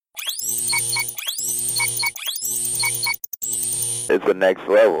It's the next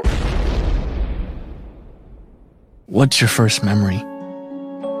level. What's your first memory?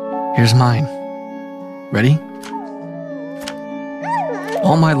 Here's mine. Ready?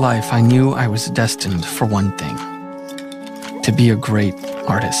 All my life, I knew I was destined for one thing: to be a great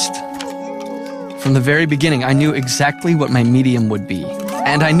artist. From the very beginning, I knew exactly what my medium would be.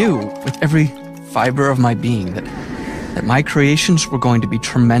 And I knew with every fiber of my being that my creations were going to be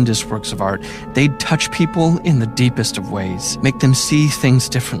tremendous works of art. They'd touch people in the deepest of ways, make them see things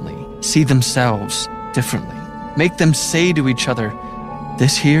differently, see themselves differently, make them say to each other,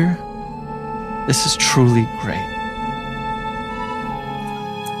 this is truly great.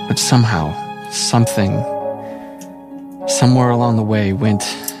 But somehow, somewhere along the way went,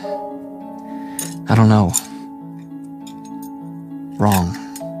 I don't know, wrong.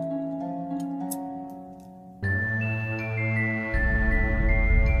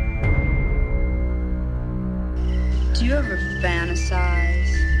 Do you ever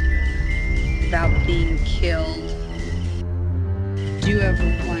fantasize about being killed? Do you ever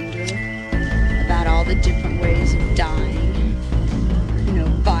wonder about all the different ways of dying,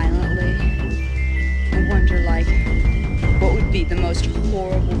 violently? I wonder, what would be the most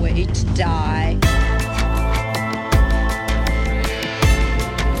horrible way to die?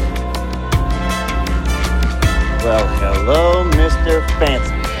 Well, hello, Mr.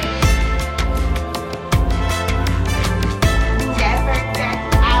 Fancy.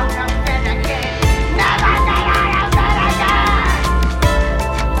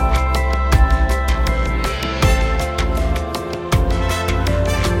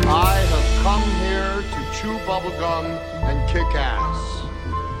 Bubblegum and kick ass,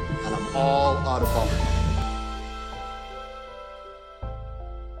 and I'm all out of bubblegum.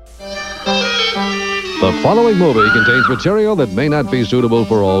 The following movie contains material that may not be suitable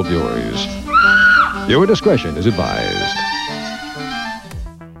for all viewers. Your discretion is advised.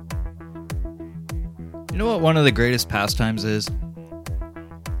 You know what one of the greatest pastimes is?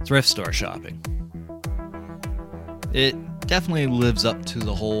 Thrift store shopping. It definitely lives up to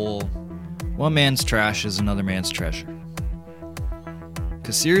the whole one man's trash is another man's treasure.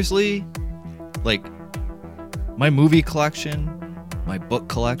 Because seriously, my movie collection, my book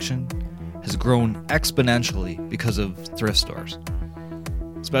collection has grown exponentially because of thrift stores.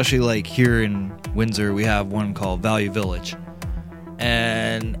 Especially here in Windsor, we have one called Value Village.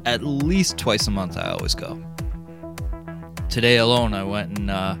 And at least twice a month I always go. Today alone I went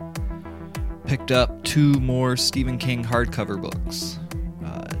and picked up 2 more Stephen King hardcover books.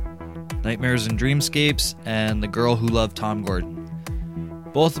 Nightmares and Dreamscapes, and The Girl Who Loved Tom Gordon.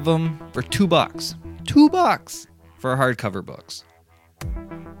 Both of them for $2. $2 for hardcover books.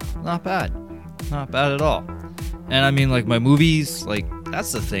 Not bad. Not bad at all. And I mean, my movies,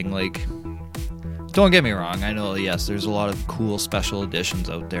 that's the thing, don't get me wrong, I know, yes, there's a lot of cool special editions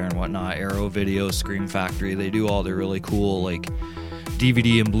out there and whatnot. Arrow Video, Scream Factory, they do all their really cool,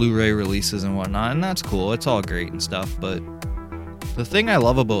 DVD and Blu-ray releases and whatnot, and that's cool, it's all great and stuff, but the thing I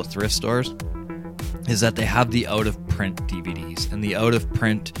love about thrift stores is that they have the out-of-print DVDs and the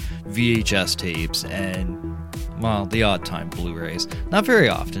out-of-print VHS tapes and, the odd time Blu-rays. Not very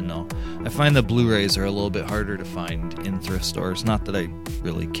often, though. I find the Blu-rays are a little bit harder to find in thrift stores. Not that I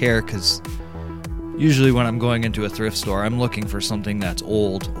really care, because usually when I'm going into a thrift store, I'm looking for something that's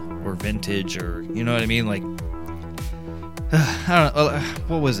old or vintage or, you know what I mean? I don't know.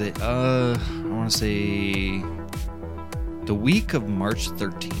 What was it? I want to say the week of March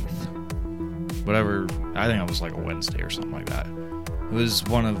 13th. Whatever, I think it was a Wednesday or something like that. It was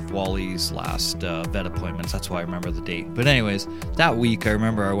one of Wally's last vet appointments, that's why I remember the date. But anyways, that week I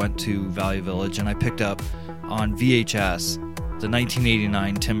remember I went to Value Village and I picked up on VHS the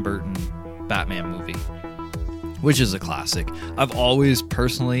 1989 Tim Burton Batman movie, which is a classic. I've always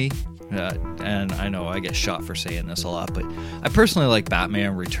personally, and I know I get shot for saying this a lot, but I personally like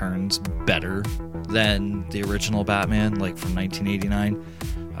Batman Returns better than the original Batman, from 1989.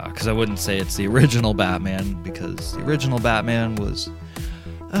 Because I wouldn't say it's the original Batman, because the original Batman was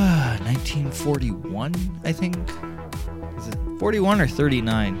 1941, I think. Is it 41 or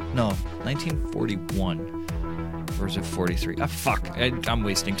 39? No, 1941. Or is it 43? Fuck. I'm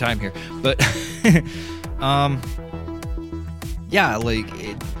wasting time here. But, yeah,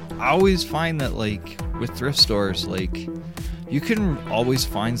 I always find that, with thrift stores, you can always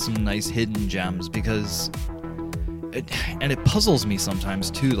find some nice hidden gems, because it puzzles me sometimes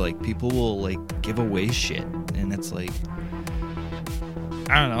too. People will give away shit, and it's I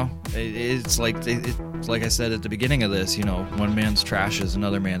don't know. It's like I said at the beginning of this, one man's trash is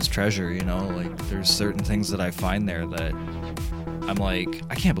another man's treasure. There's certain things that I find there that I'm like,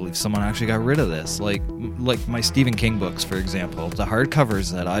 I can't believe someone actually got rid of this. Like my Stephen King books, for example, the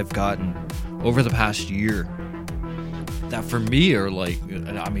hardcovers that I've gotten over the past year, that for me are like,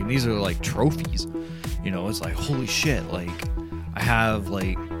 I mean, these are like trophies. You know, it's like, holy shit. Like, I have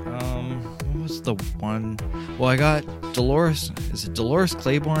like, what was the one? Well, I got Dolores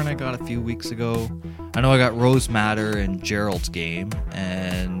Claiborne I got a few weeks ago. I know I got Rose Madder and Gerald's Game,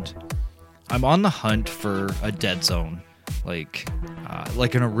 and I'm on the hunt for a Dead Zone, like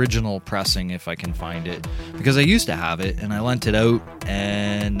an original pressing if I can find it, because I used to have it and I lent it out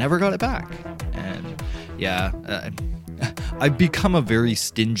and never got it back. And yeah, I've become a very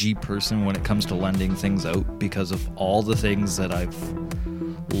stingy person when it comes to lending things out because of all the things that I've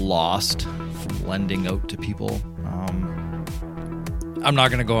lost from lending out to people. I'm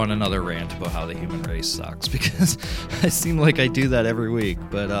not going to go on another rant about how the human race sucks, because I seem like I do that every week.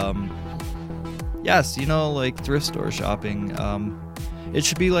 But yes, you know, like thrift store shopping, it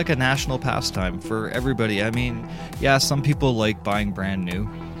should be like a national pastime for everybody. I mean, yeah, some people like buying brand new.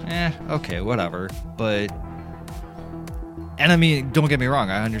 Okay, whatever. But, and I mean, don't get me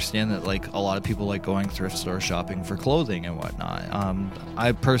wrong, I understand that like a lot of people like going thrift store shopping for clothing and whatnot.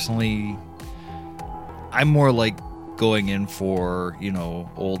 I personally, I'm more like going in for, you know,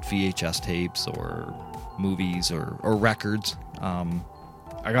 old VHS tapes or movies or records.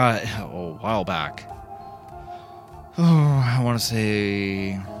 I got a while back, I want to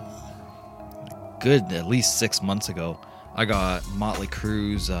say good at least 6 months ago, I got Motley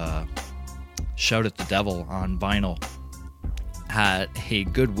Crue's Shout at the Devil on vinyl at a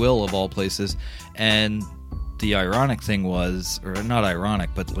Goodwill of all places. And the ironic thing was, or not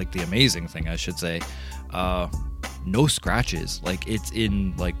ironic, but like the amazing thing I should say, no scratches. Like, it's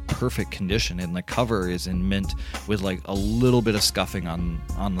in like perfect condition, and the cover is in mint with like a little bit of scuffing on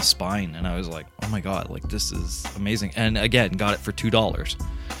the spine. And I was like, oh my god, like this is amazing. And again, got it for $2.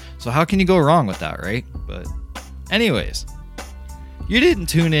 So how can you go wrong with that, right? But anyways, you didn't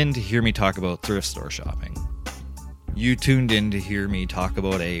tune in to hear me talk about thrift store shopping. You tuned in to hear me talk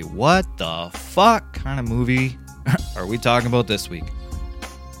about a what the fuck kind of movie are we talking about this week?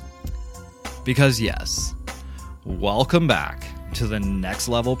 Because yes, welcome back to the next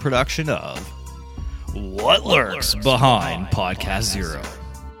level production of What Lurks Behind Podcast Zero.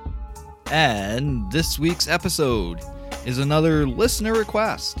 And this week's episode is another listener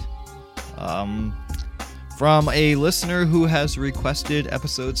request. From a listener who has requested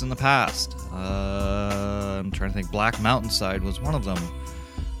episodes in the past. I'm trying to think. Black Mountainside was one of them.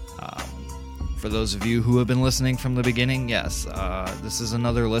 For those of you who have been listening from the beginning, yes, this is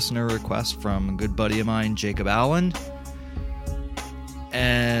another listener request from a good buddy of mine, Jacob Allen.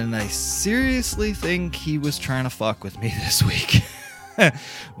 And I seriously think he was trying to fuck with me this week.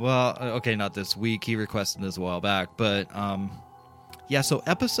 Well, okay, not this week. He requested this a while back. But, yeah, so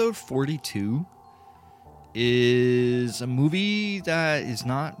episode 42 is a movie that is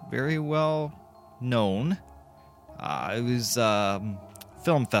not very well known. It was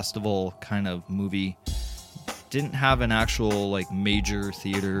film festival kind of movie. Didn't have an actual like major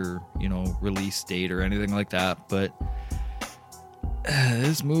theater, you know, release date or anything like that, but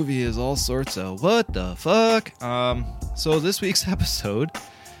this movie is all sorts of what the fuck. So this week's episode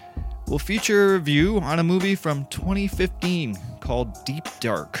will feature a review on a movie from 2015 called Deep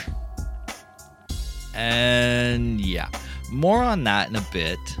Dark. And yeah, more on that in a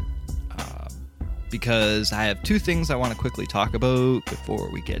bit, because I have two things I want to quickly talk about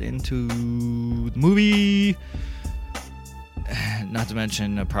before we get into the movie. Not to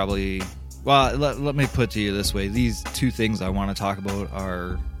mention probably, well, let me put it to you this way. These two things I want to talk about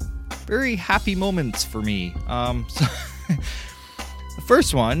are very happy moments for me. So the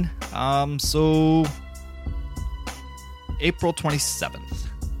first one, so April 27th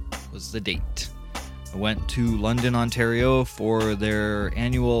was the date. I went to London, Ontario for their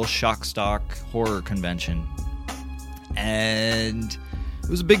annual Shockstock horror convention. And it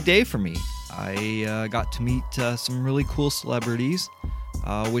was a big day for me. I got to meet some really cool celebrities,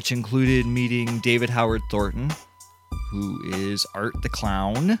 which included meeting David Howard Thornton, who is Art the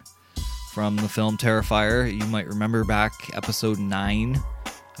Clown from the film Terrifier. You might remember back episode 9,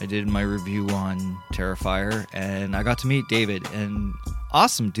 I did my review on Terrifier, and I got to meet David, and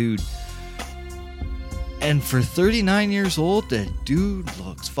awesome dude. And for 39 years old, that dude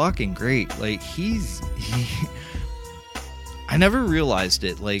looks fucking great. Like, I never realized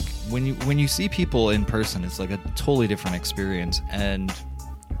it. Like, when you see people in person, it's like a totally different experience. And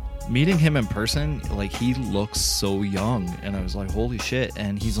meeting him in person, like, he looks so young. And I was like, holy shit.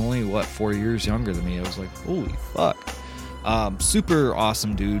 And he's only, 4 years younger than me. I was like, holy fuck. Super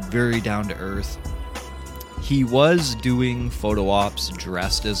awesome dude. Very down to earth. he was doing photo ops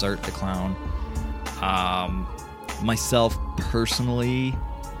dressed as Art the Clown. Myself personally,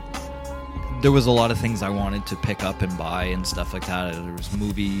 there was a lot of things I wanted to pick up and buy and stuff like that. There was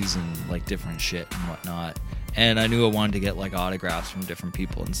movies and like different shit and whatnot. And I knew I wanted to get like autographs from different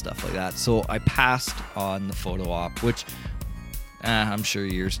people and stuff like that. So I passed on the photo op, which I'm sure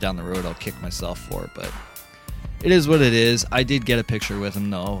years down the road I'll kick myself for, but it is what it is. I did get a picture with him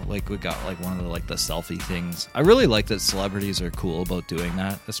though. Like we got like one of the selfie things. I really like that celebrities are cool about doing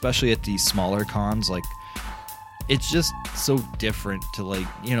that, especially at these smaller cons. Like it's just so different to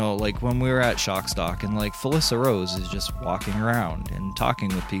like when we were at Shockstock and like Felissa Rose is just walking around and talking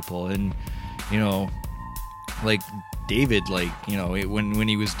with people, and like David, when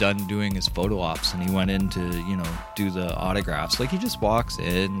he was done doing his photo ops and he went in to do the autographs, like he just walks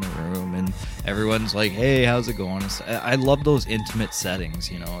in the room and everyone's like, hey, how's it going? I love those intimate settings,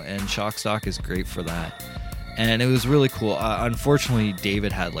 and Shockstock is great for that. And it was really cool. Unfortunately,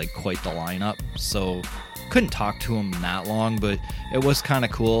 David had like quite the lineup, so couldn't talk to him that long, but it was kind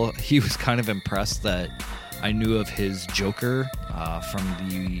of cool. He was kind of impressed that I knew of his Joker from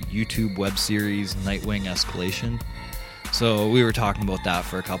the YouTube web series Nightwing Escalation. So we were talking about that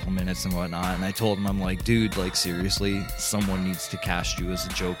for a couple minutes and whatnot, and I told him, I'm like, dude, like seriously, someone needs to cast you as a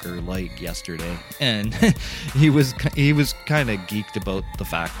Joker like yesterday. And he was kind of geeked about the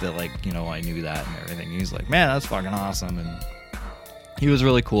fact that I knew that and everything. He's like, man, that's fucking awesome. And he was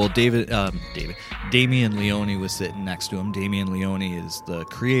really cool. Damien Leone was sitting next to him. Damien Leone is the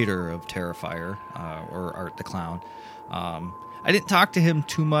creator of Terrifier, or Art the Clown. I didn't talk to him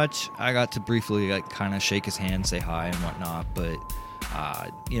too much. I got to briefly kind of shake his hand, say hi and whatnot, but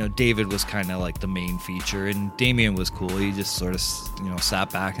David was kind of like the main feature, and Damien was cool. He just sort of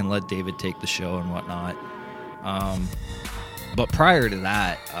sat back and let David take the show and whatnot. But prior to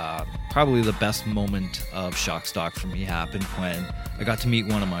that, probably the best moment of Shockstock for me happened when I got to meet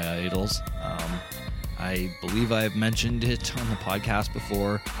one of my idols. I believe I've mentioned it on the podcast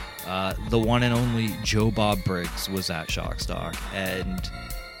before. The one and only Joe Bob Briggs was at Shockstock, and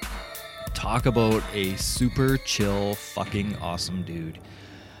talk about a super chill, fucking awesome dude.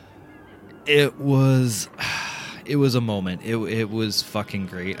 It was a moment. It was fucking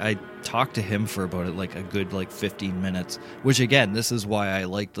great. I talked to him for about a good 15 minutes, which again, this is why I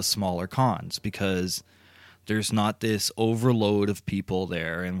like the smaller cons, because there's not this overload of people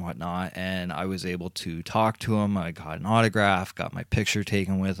there and whatnot, and I was able to talk to him. I got an autograph, got my picture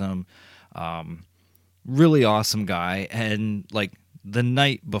taken with him. Really awesome guy. And the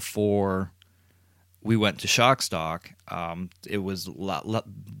night before we went to Shockstock, it was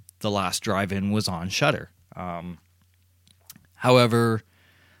the last drive-in was on Shudder. However,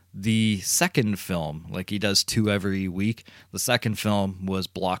 the second film, he does 2 every week, the second film was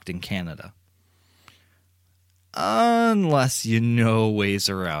blocked in Canada. Unless ways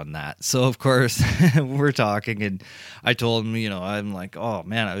around that. So, of course, we're talking, and I told him, I'm like, oh,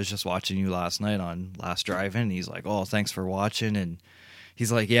 man, I was just watching you last night on Last Drive-In. He's like, oh, thanks for watching. And he's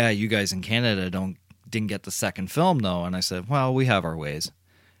like, yeah, you guys in Canada didn't get the second film, though. And I said, well, we have our ways.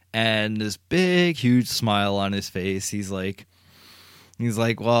 And this big, huge smile on his face. He's like,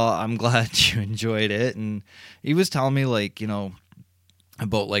 well, I'm glad you enjoyed it. And he was telling me,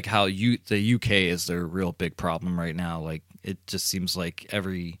 about how the UK is their real big problem right now. It just seems like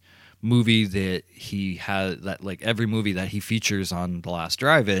every movie that he has, every movie that he features on The Last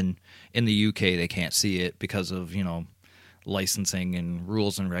Drive-In in the UK, they can't see it because of licensing and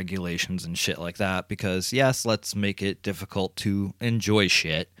rules and regulations and shit like that. Because yes, let's make it difficult to enjoy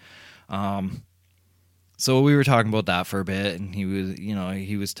shit. So we were talking about that for a bit, and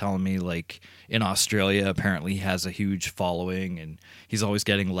he was telling me in Australia apparently he has a huge following, and he's always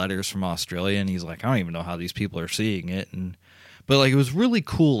getting letters from Australia, and he's like, I don't even know how these people are seeing it. But it was really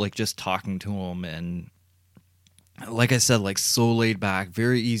cool just talking to him, and like I said, so laid back,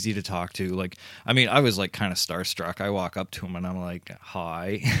 very easy to talk to. I was kind of starstruck. I walk up to him and I'm like,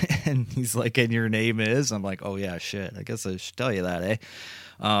 hi, and he's like, and your name is? I'm like, oh yeah, shit, I guess I should tell you that, eh?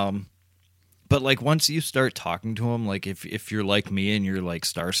 But once you start talking to him, if you're like me and you're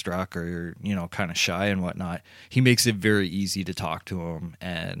starstruck or you're kind of shy and whatnot, he makes it very easy to talk to him.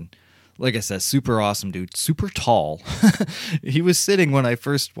 And like I said, super awesome dude, super tall. He was sitting when I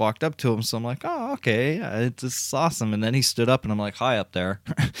first walked up to him, so I'm like, oh, okay, yeah, it's awesome. And then he stood up and I'm like, hi up there.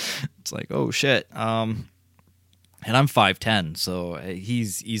 It's like, oh shit. And I'm 5'10", so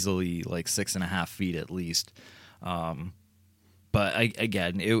he's easily 6.5 feet at least. But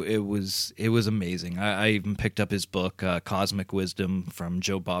it was amazing. I even picked up his book, Cosmic Wisdom, from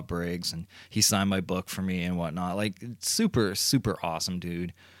Joe Bob Briggs, and he signed my book for me and whatnot. Super, super awesome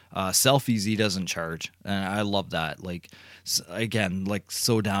dude. Selfies he doesn't charge, and I love that. Like, again, like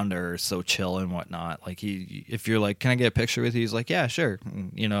so down to earth, so chill and whatnot. Like if you're like, can I get a picture with you? He's like, yeah, sure.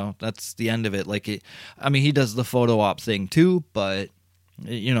 You know, that's the end of it. Like, he does the photo op thing too, but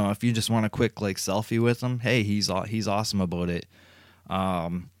you know, if you just want a quick like selfie with him, hey, he's awesome about it.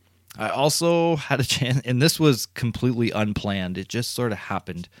 I also had a chance, and this was completely unplanned. It just sort of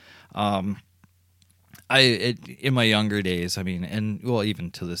happened. In my younger days, I mean, and well,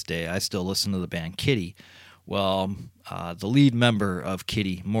 even to this day, I still listen to the band Kitty. Well, the lead member of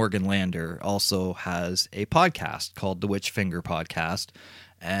Kitty, Morgan Lander, also has a podcast called the Witch Finger Podcast,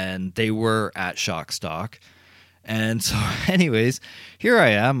 and they were at Shock Stock. And so, anyways, here I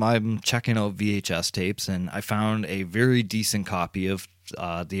am. I'm checking out VHS tapes, and I found a very decent copy of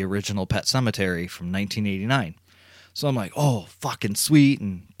the original Pet Sematary from 1989. So I'm like, oh, fucking sweet,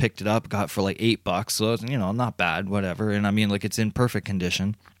 and picked it up, got it for like $8, so it's, you know, not bad, whatever. And I mean, like, it's in perfect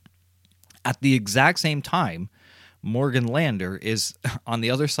condition. At the exact same time, Morgan Lander is on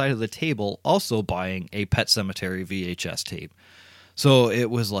the other side of the table also buying a Pet Sematary VHS tape. So it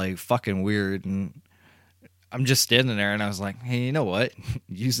was like fucking weird, and I'm just standing there, and I was like, hey, you know what?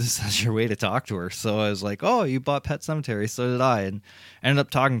 Use this as your way to talk to her. So I was like, oh, you bought Pet Sematary, so did I. And I ended up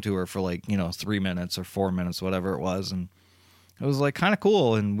talking to her for like, 3 minutes or 4 minutes, whatever it was. And it was like kind of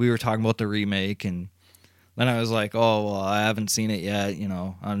cool. And we were talking about the remake. And then I was like, oh, well, I haven't seen it yet.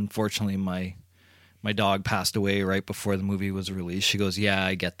 Unfortunately, my dog passed away right before the movie was released. She goes, yeah,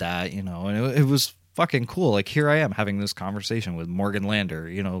 I get that, and it was fucking cool. Like, here I am having this conversation with Morgan Lander,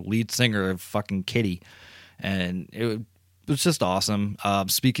 lead singer of fucking Kitty. And it was just awesome.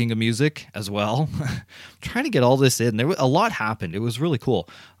 Speaking of music as well, trying to get all this in. A lot happened. It was really cool.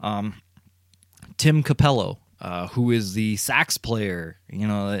 Tim Capello, who is the sax player,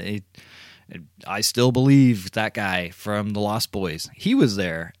 I still believe that guy from the Lost Boys. He was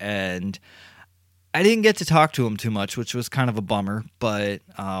there, and I didn't get to talk to him too much, which was kind of a bummer, but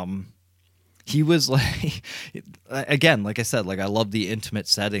he was like, again, like I said, like I love the intimate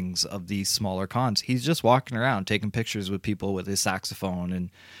settings of these smaller cons. He's just walking around taking pictures with people with his saxophone,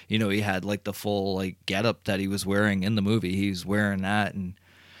 and he had like the full like getup that he was wearing in the movie. He's wearing that, and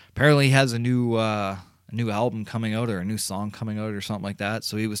apparently he has a new album coming out, or a new song coming out, or something like that.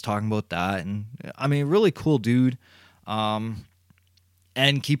 So he was talking about that, and I mean, really cool dude.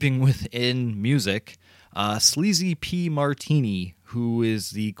 And keeping within music, Sleazy P. Martini, who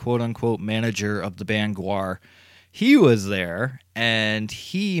is the quote-unquote manager of the band Gwar, he was there, and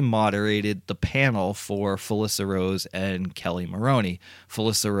he moderated the panel for Felissa Rose and Kelly Maroney.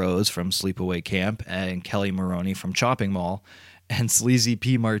 Felissa Rose from Sleepaway Camp and Kelly Maroney from Chopping Mall. And Sleazy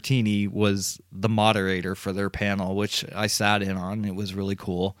P. Martini was the moderator for their panel, which I sat in on. It was really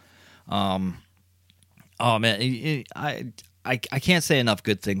cool. Oh, man, I can't say enough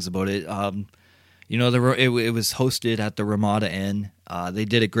good things about it. It was hosted at the Ramada Inn. They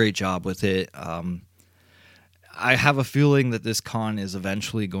did a great job with it. I have a feeling that this con is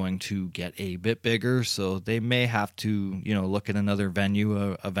eventually going to get a bit bigger, so they may have to, look at another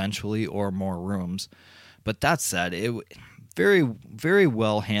venue eventually, or more rooms. But that said, it very, very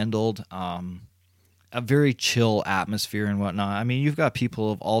well handled. A very chill atmosphere and whatnot. I mean, you've got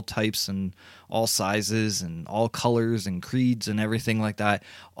people of all types and all sizes and all colors and creeds and everything like that,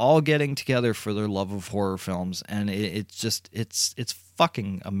 all getting together for their love of horror films, and it's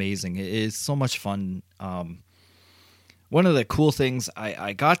fucking amazing. It is so much fun. One of the cool things,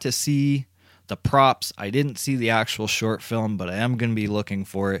 I got to see the props. I didn't see the actual short film, but I am going to be looking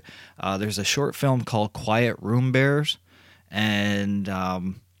for it. There's a short film called Quiet Room Bears, and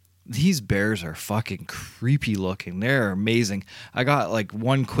these bears are fucking creepy looking. They're amazing. I got like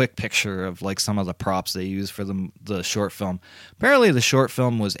one quick picture of like some of the props they use for the short film. Apparently the short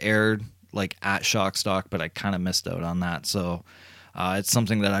film was aired like at Shock Stock, but I kind of missed out on that. So it's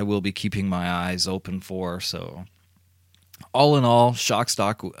something that I will be keeping my eyes open for. So all in all, Shock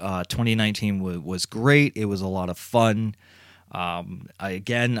Stock 2019 was great. It was a lot of fun. I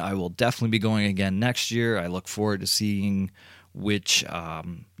will definitely be going again next year. I look forward to seeing which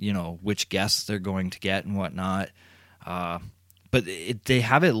guests they're going to get and whatnot. But they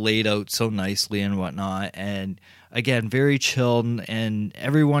have it laid out so nicely and whatnot. And again, very chilled, and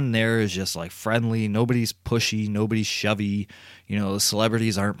everyone there is just like friendly. Nobody's pushy, nobody's shovey. The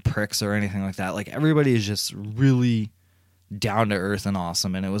celebrities aren't pricks or anything like that. Like, everybody is just really down to earth and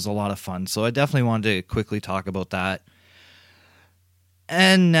awesome, and it was a lot of fun. So I definitely wanted to quickly talk about that.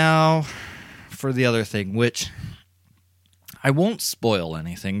 And now for the other thing, which I won't spoil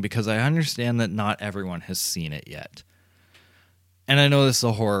anything because I understand that not everyone has seen it yet. And I know this is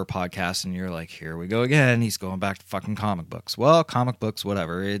a horror podcast, and you're like, here we go again. He's going back to fucking comic books. Well, comic books,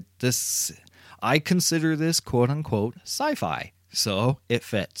 whatever. I consider this quote unquote sci-fi, so it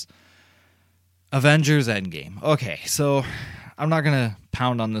fits. Avengers Endgame. Okay, so I'm not gonna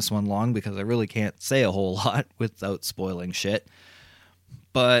pound on this one long because I really can't say a whole lot without spoiling shit.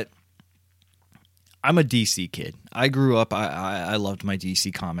 But I'm a DC kid. I grew up, I loved my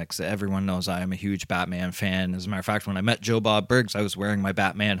DC comics. Everyone knows I am a huge Batman fan. As a matter of fact, when I met Joe Bob Briggs, I was wearing my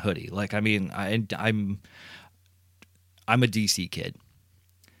Batman hoodie. Like, I mean, I'm a DC kid.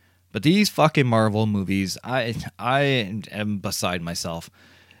 But these fucking Marvel movies, I am beside myself.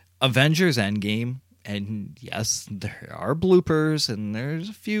 Avengers Endgame, and yes, there are bloopers, and there's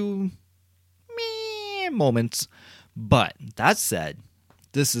a few meh moments. But that said,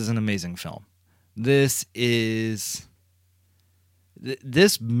 this is an amazing film. This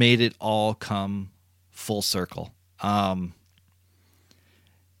made it all come full circle. I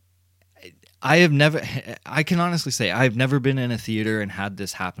can honestly say I've never been in a theater and had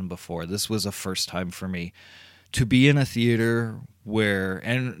this happen before. This was a first time for me to be in a theater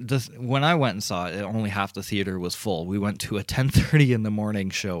when I went and saw it, only half the theater was full. We went to a 10:30 in the morning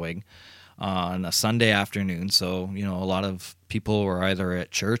showing on a Sunday afternoon. So, a lot of people were either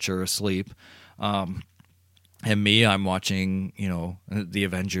at church or asleep. And me, I'm watching, the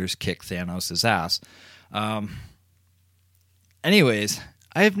Avengers kick Thanos' ass. Anyways,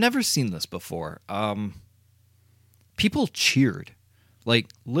 I have never seen this before. People cheered, like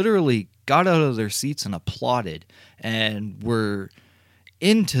literally got out of their seats and applauded and were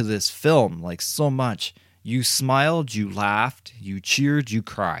into this film like so much. You smiled, you laughed, you cheered, you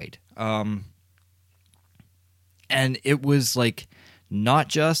cried. And it was like, not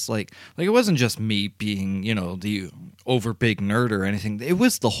just like it wasn't just me being, the over big nerd or anything. It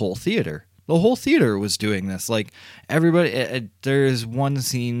was the whole theater. The whole theater was doing this. Like everybody, there's one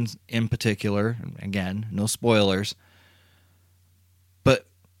scene in particular, again, no spoilers, but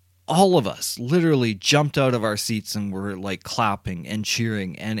all of us literally jumped out of our seats and were like clapping and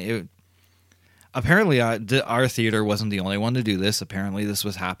cheering. And apparently our theater wasn't the only one to do this. Apparently this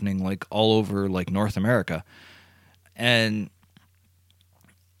was happening like all over like North America. And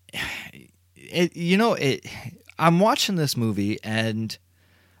I'm watching this movie, and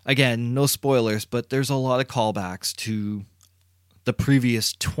again, no spoilers, but there's a lot of callbacks to the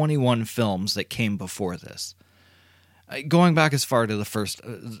previous 21 films that came before this, going back as far to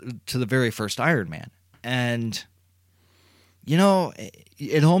the very first Iron Man. And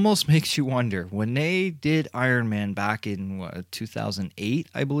it almost makes you wonder, when they did Iron Man back in 2008,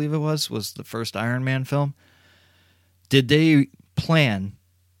 I believe it was the first Iron Man film. Did they plan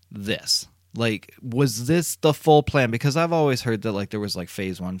this? Like, was this the full plan? Because I've always heard that like there was like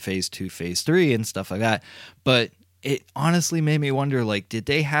phase 1, phase 2, phase 3 and stuff like that. But it honestly made me wonder, like, did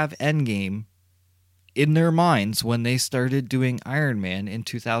they have Endgame in their minds when they started doing Iron Man in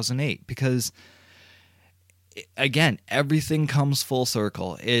 2008? Because again, everything comes full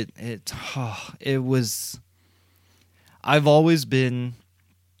circle. It was. I've always been,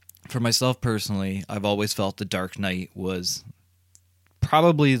 for myself personally, I've always felt The Dark Knight was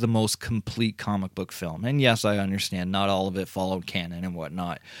probably the most complete comic book film. And yes, I understand not all of it followed canon and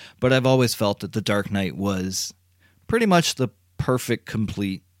whatnot, but I've always felt that The Dark Knight was pretty much the perfect,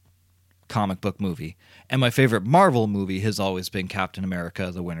 complete comic book movie. And my favorite Marvel movie has always been Captain America: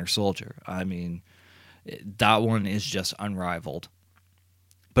 The Winter Soldier. I mean, that one is just unrivaled.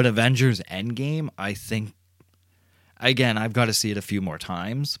 But Avengers Endgame, I think, again, I've got to see it a few more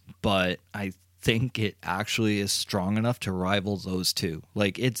times, but I think it actually is strong enough to rival those two.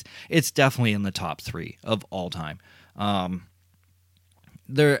 Like, it's definitely in the top 3 of all time. I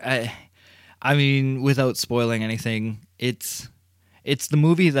mean, without spoiling anything, it's the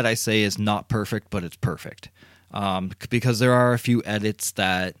movie that I say is not perfect, but it's perfect. Because there are a few edits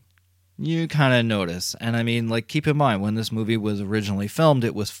that you kind of notice. And I mean, like, keep in mind, when this movie was originally filmed,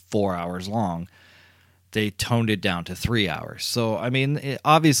 it was 4 hours long. They toned it down to 3 hours. So, I mean,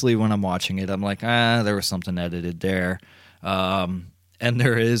 obviously when I'm watching it, I'm like, there was something edited there. And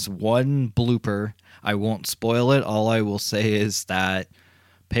there is one blooper. I won't spoil it. All I will say is that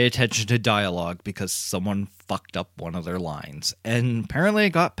pay attention to dialogue, because someone fucked up one of their lines. And apparently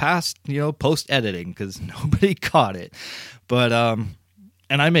it got past, post-editing, because nobody caught it. But,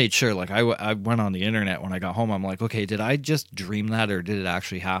 and I made sure, like, I went on the internet when I got home. I'm like, okay, did I just dream that, or did it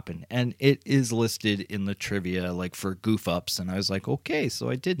actually happen? And it is listed in the trivia, like, for goof ups. And I was like, okay, so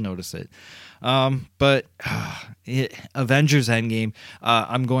I did notice it. But Avengers Endgame,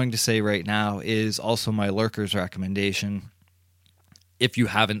 I'm going to say right now, is also my Lurkers recommendation. If you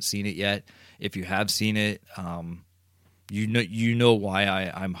haven't seen it yet, if you have seen it, you know why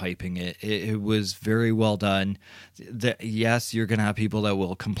I'm hyping it. It was very well done. Yes, you're gonna have people that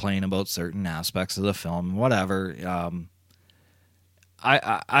will complain about certain aspects of the film, whatever.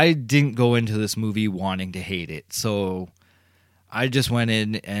 I didn't go into this movie wanting to hate it, so I just went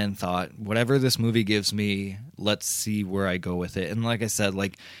in and thought, whatever this movie gives me, let's see where I go with it. And like I said,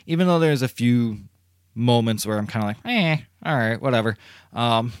 like, even though there's a few moments where I'm kind of like, all right, whatever.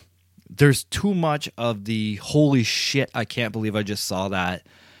 There's too much of the holy shit, I can't believe I just saw that.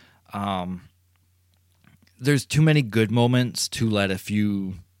 There's too many good moments to let a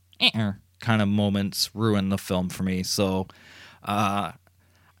few kind of moments ruin the film for me. So I'm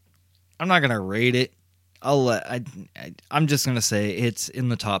not going to rate it. I'm just going to say it's in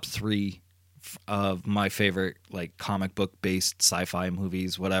the top 3 of my favorite, like, comic book based sci-fi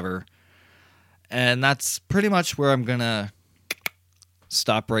movies, whatever. And that's pretty much where I'm going to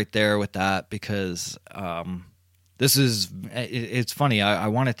stop right there with that, because it's funny. I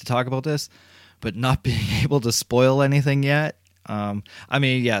wanted to talk about this, but not being able to spoil anything yet. I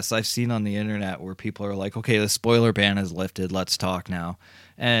mean, yes, I've seen on the internet where people are like, okay, the spoiler ban is lifted, let's talk now.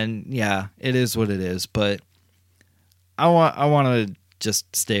 And yeah, it is what it is, but I want to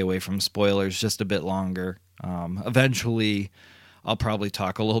just stay away from spoilers just a bit longer. Eventually, I'll probably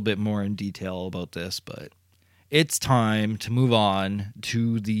talk a little bit more in detail about this, but it's time to move on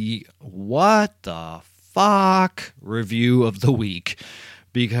to the what the fuck review of the week.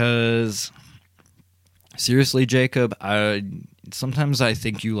 Because seriously, Jacob, sometimes I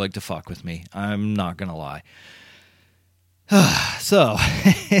think you like to fuck with me. I'm not gonna lie. So,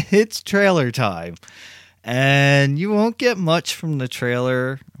 it's trailer time. And you won't get much from the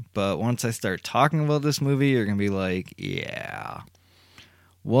trailer, but once I start talking about this movie, you're gonna be like, yeah,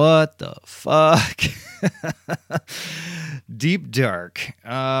 what the fuck? Deep Dark.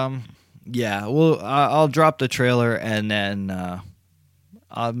 Yeah, well, I'll drop the trailer and then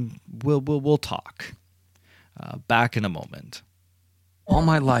we'll talk. Back in a moment. All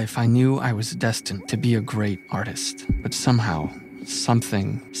my life, I knew I was destined to be a great artist, but somehow,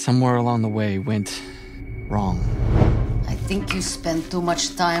 somewhere along the way went wrong. I think you spent too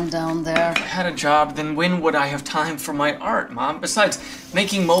much time down there. If I had a job, then when would I have time for my art, Mom? Besides,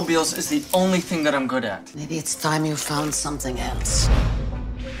 making mobiles is the only thing that I'm good at. Maybe it's time you found something else.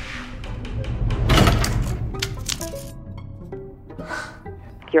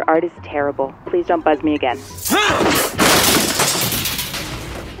 Your art is terrible. Please don't buzz me again.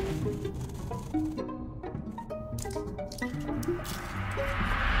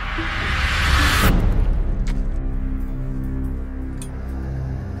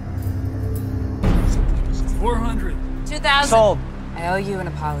 $2,000. Sold. I owe you an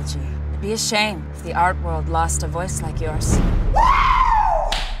apology. It'd be a shame if the art world lost a voice like yours.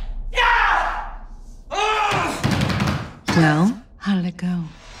 Well, how did it go?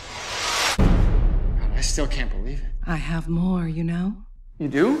 I still can't believe it. I have more, you know? You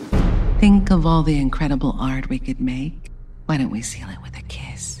do? Think of all the incredible art we could make. Why don't we seal it with a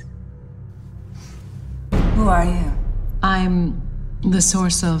kiss? Who are you? I'm the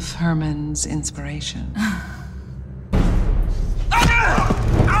source of Herman's inspiration.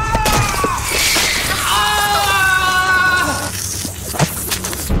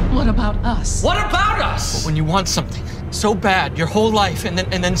 What about us? What about us? But when you want something so bad your whole life and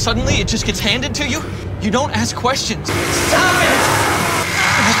then suddenly it just gets handed to you, you don't ask questions. Stop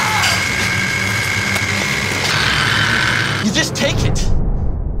it! You just take it.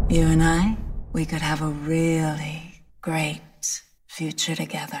 You and I, we could have a really great future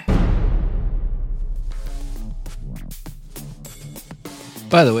together.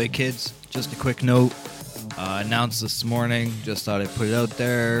 By the way, kids, just a quick note. Announced this morning, just thought I'd put it out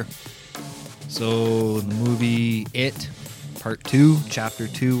there. So the movie It, Part 2, Chapter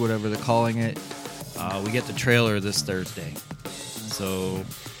 2, whatever they're calling it, we get the trailer this Thursday. So,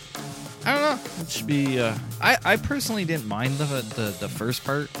 I don't know, it should be, I personally didn't mind the first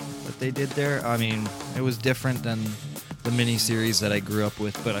part that they did there. I mean, it was different than the miniseries that I grew up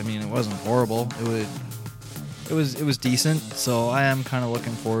with, but I mean, it wasn't horrible. It was decent, so I am kind of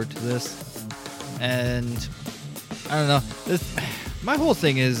looking forward to this. And I don't know. My whole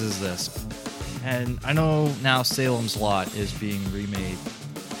thing is this. And I know now Salem's Lot is being remade.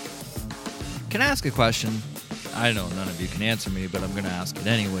 Can I ask a question? I know none of you can answer me, but I'm going to ask it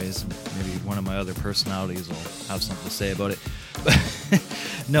anyways. Maybe one of my other personalities will have something to say about it.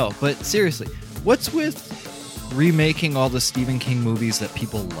 No, but seriously, what's with remaking all the Stephen King movies that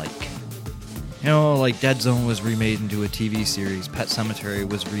people like? You know, like Dead Zone was remade into a TV series. Pet Sematary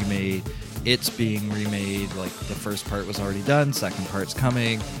was remade. It's being remade. Like, the first part was already done. Second part's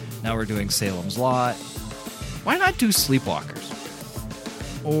coming. Now we're doing Salem's Lot. why not do Sleepwalkers?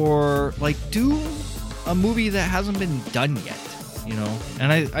 Or, like, do a movie that hasn't been done yet, you know?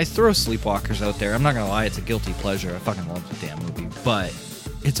 And I throw Sleepwalkers out there. I'm not gonna lie, it's a guilty pleasure. I fucking love the damn movie, but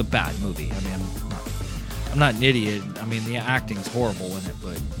it's a bad movie. I mean, I'm not an idiot. I mean, the acting's horrible in it,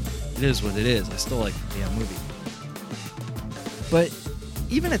 but it is what it is. I still like the damn movie. But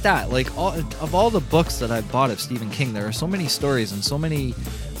even at that, like, all the books that I've bought of Stephen King, there are so many stories and so many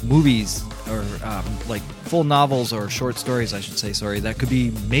movies, or like full novels or short stories, I should say, that could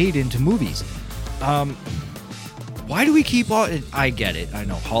be made into movies. Why do we keep all... I get it. I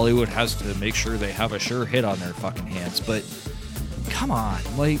know Hollywood has to make sure they have a sure hit on their fucking hands, but come on,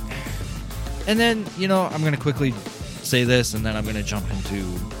 like... And then, you know, I'm going to quickly say this, and then I'm going to jump into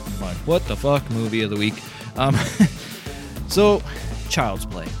my what the fuck movie of the week. So, Child's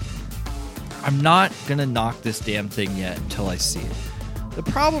Play. I'm not going to knock this damn thing yet until I see it. The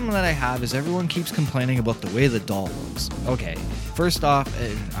problem that I have is everyone keeps complaining about the way the doll looks. Okay, first off,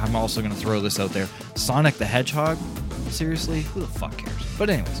 I'm also going to throw this out there. Sonic the Hedgehog? Seriously? Who the fuck cares? But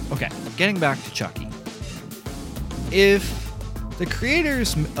anyways, okay, getting back to Chucky. If the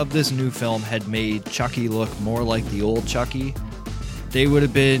creators of this new film had made Chucky look more like the old Chucky, they would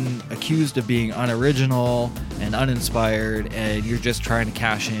have been accused of being unoriginal and uninspired, and you're just trying to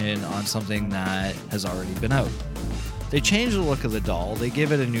cash in on something that has already been out. They changed the look of the doll, they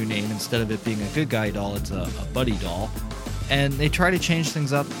give it a new name. Instead of it being a good guy doll, it's a buddy doll. And they try to change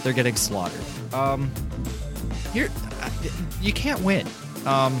things up, they're getting slaughtered. You can't win.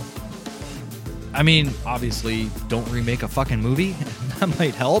 I mean, obviously, don't remake a fucking movie. That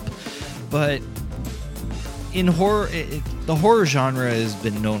might help. But in horror, the horror genre has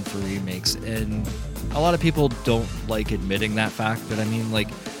been known for remakes, and a lot of people don't like admitting that fact. But I mean, like,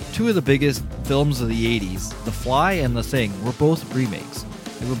 two of the biggest films of the 80s, The Fly and The Thing, were both remakes.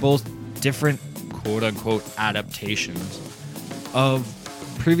 They were both different, quote-unquote, adaptations of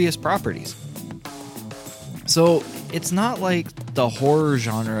previous properties. So it's not like the horror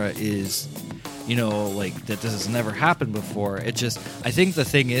genre is, you know, like, that this has never happened before. It just, I think the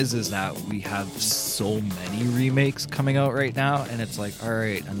thing is that we have so many remakes coming out right now, and it's like, all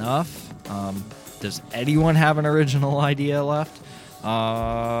right, enough. Does anyone have an original idea left?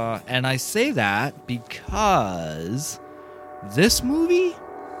 And I say that because this movie,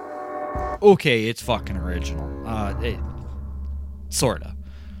 okay, it's fucking original. Sorta.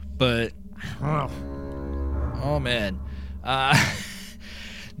 But, oh man.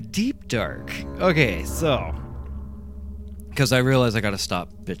 Deep Dark. Okay, so, because I realize I gotta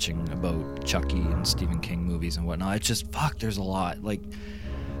stop bitching about Chucky and Stephen King movies and whatnot. It's just, fuck, there's a lot. Like,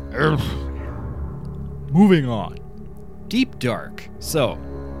 moving on. Deep Dark. So,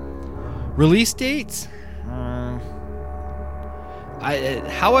 release dates? How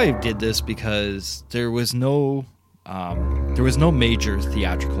I did this, because there was no major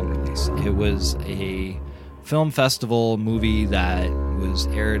theatrical release. It was a film festival movie that was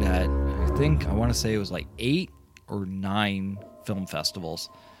aired at, I want to say it was like 8 or 9 film festivals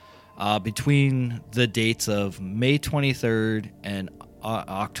between the dates of May 23rd and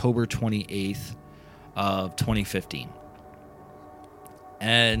October 28th of 2015.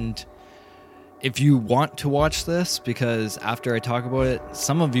 And if you want to watch this, because after I talk about it,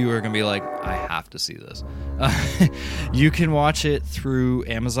 some of you are going to be like, I have to see this. You can watch it through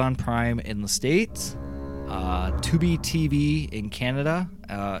Amazon Prime in the States, Tubi TV in Canada.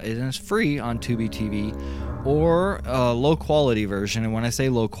 It is free on Tubi TV, or a low quality version. And when I say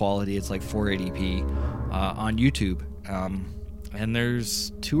low quality, it's like 480p on YouTube. And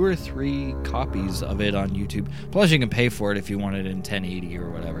there's 2 or 3 copies of it on YouTube. Plus, you can pay for it if you want it in 1080 or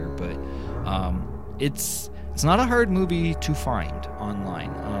whatever. But it's not a hard movie to find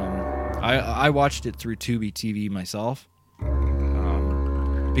online. I watched it through Tubi TV myself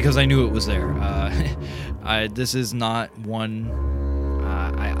because I knew it was there. This is not one.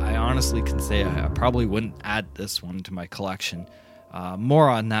 I honestly can say I probably wouldn't add this one to my collection. More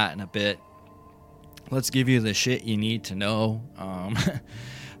on that in a bit. Let's give you the shit you need to know.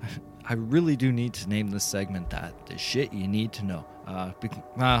 I really do need to name this segment that. The shit you need to know.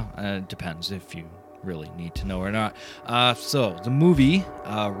 It depends if you really need to know or not. So, the movie,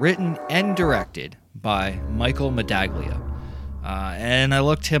 written and directed by Michael Medaglia. And I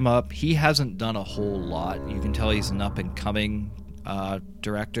looked him up. He hasn't done a whole lot. You can tell he's an up-and-coming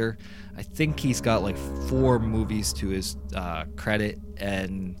director. I think he's got like 4 movies to his credit,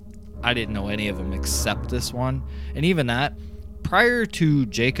 and I didn't know any of them except this one. And even that, prior to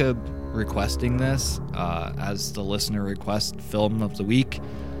Jacob requesting this as the listener request film of the week,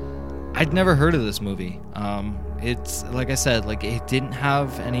 I'd never heard of this movie. It's like I said, like it didn't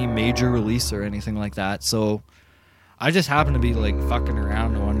have any major release or anything like that. So I just happened to be like fucking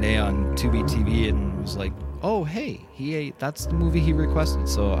around one day on Tubi TV and was like, oh hey, that's the movie he requested.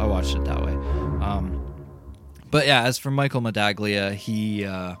 So I watched it that way. But yeah, as for Michael Medaglia,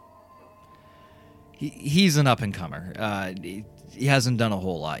 he's an up and comer. He hasn't done a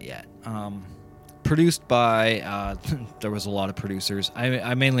whole lot yet. Produced by there was a lot of producers.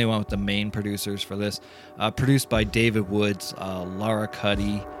 I mainly went with the main producers for this. Produced by David Woods, Laura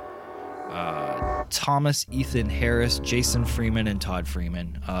Cuddy, Thomas Ethan Harris, Jason Freeman, and Todd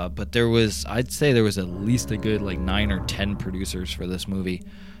Freeman. But I'd say there was at least a good like 9 or 10 producers for this movie.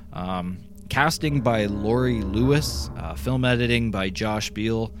 Casting by Laurie Lewis, film editing by Josh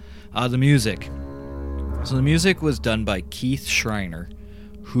Beal. The music. So the music was done by Keith Schreiner,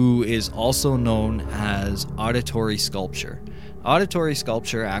 who is also known as Auditory Sculpture. Auditory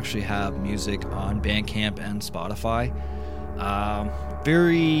Sculpture actually have music on Bandcamp and Spotify.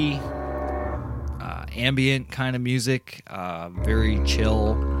 Very ambient kind of music, very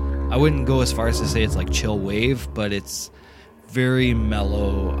chill. I wouldn't go as far as to say it's like chill wave, but it's very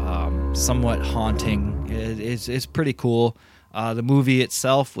mellow, somewhat haunting. It's pretty cool. The movie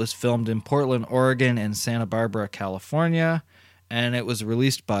itself was filmed in Portland, Oregon, and Santa Barbara, California, and it was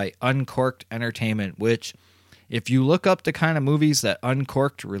released by Uncorked Entertainment, which, if you look up the kind of movies that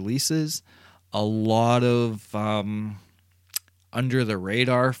Uncorked releases, a lot of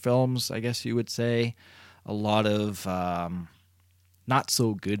under-the-radar films, I guess you would say, a lot of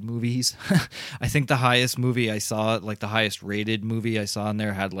not-so-good movies. I think the highest movie I saw, like the highest-rated movie I saw in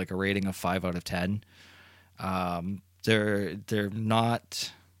there, had like a rating of 5 out of 10. They're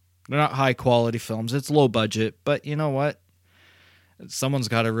not high quality films. It's low budget, but you know what? Someone's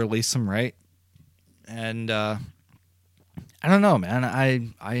got to release them, right? And I don't know, man.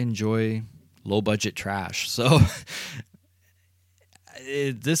 I enjoy low budget trash. So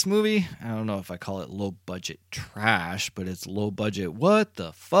this movie, I don't know if I call it low budget trash, but it's low budget. What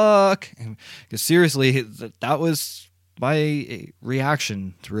the fuck? Because seriously, that was my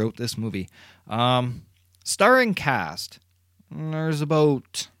reaction throughout this movie. Starring cast, there's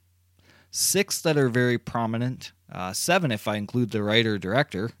about 6 that are very prominent. 7 if I include the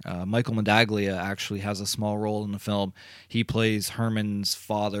writer-director. Michael Medaglia actually has a small role in the film. He plays Herman's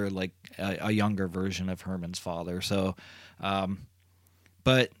father, like a younger version of Herman's father. So,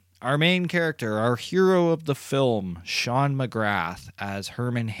 but our main character, our hero of the film, Sean McGrath as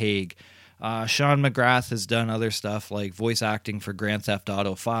Herman Haig. Sean McGrath has done other stuff like voice acting for Grand Theft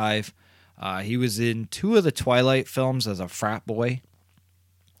Auto 5. He was in 2 of the Twilight films as a frat boy.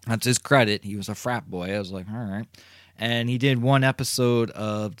 That's his credit. He was a frat boy. I was like, all right. And he did 1 episode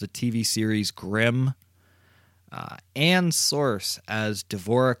of the TV series Grimm. Anne Source as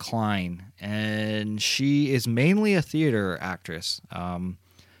Devorah Klein. And she is mainly a theater actress.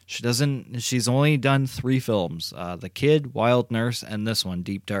 She's only done 3 films. The Kid, Wild Nurse, and this one,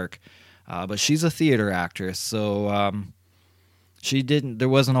 Deep Dark. But she's a theater actress. So, there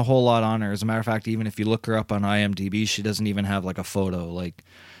wasn't a whole lot on her. As a matter of fact, even if you look her up on IMDb, she doesn't even have like a photo. Like,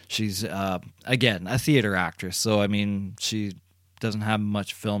 she's, again, a theater actress. So, I mean, she doesn't have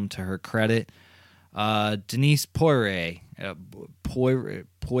much film to her credit. Denise Poirier.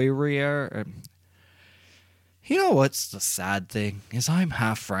 You know what's the sad thing? Is I'm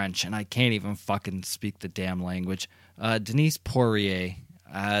half French and I can't even fucking speak the damn language. Denise Poirier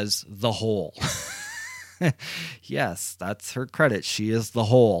as the Hole. Yes, that's her credit. She is the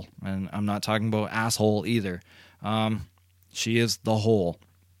Hole. And I'm not talking about asshole either. She is the Hole.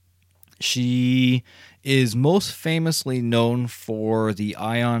 She is most famously known for the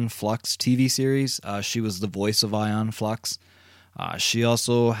Ion Flux TV series. She was the voice of Ion Flux. She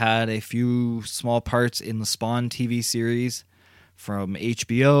also had a few small parts in the Spawn TV series from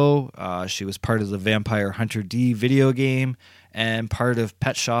HBO. She was part of the Vampire Hunter D video game and part of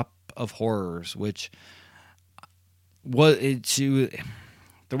Pet Shop of Horrors, which there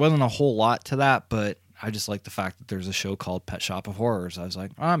wasn't a whole lot to that, but I just like the fact that there's a show called Pet Shop of Horrors. I was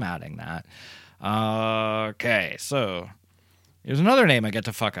like, I'm adding that. Okay, so here's another name I get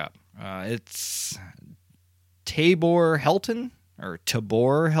to fuck up. It's Tabor Helton, or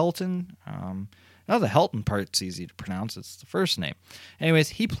Tabor Helton. Now the Helton part's easy to pronounce. It's the first name. Anyways,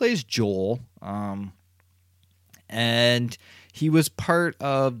 he plays Joel, and he was part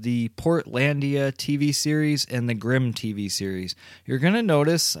of the Portlandia TV series and the Grimm TV series. You're going to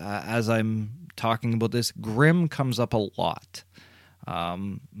notice, as I'm talking about this, Grimm comes up a lot.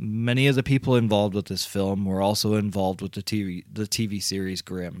 Many of the people involved with this film were also involved with the TV series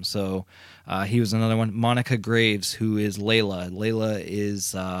Grimm. So he was another one. Monica Graves, who is Layla. Layla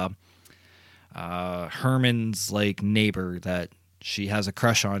is Herman's like neighbor that she has a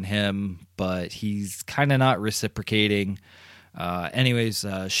crush on him, but he's kind of not reciprocating.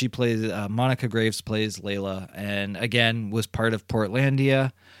 She plays Monica Graves plays Layla, and again was part of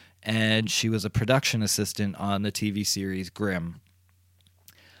Portlandia, and she was a production assistant on the TV series Grimm.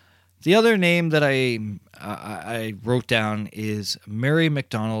 The other name that I wrote down is Mary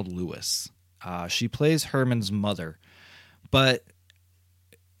McDonald Lewis. She plays Herman's mother, but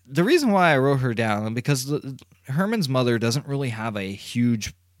the reason why I wrote her down because Herman's mother doesn't really have a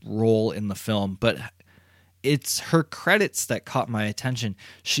huge role in the film, but it's her credits that caught my attention.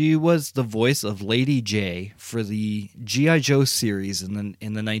 She was the voice of Lady J for the G.I. Joe series in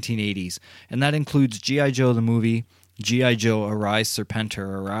the 1980s, and that includes G.I. Joe the movie, G.I. Joe Arise, Serpentor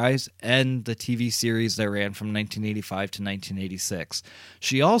Arise, and the TV series that ran from 1985 to 1986.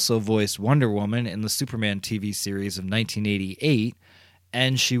 She also voiced Wonder Woman in the Superman TV series of 1988,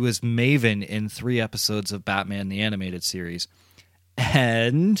 and she was Maven in 3 episodes of Batman the Animated Series.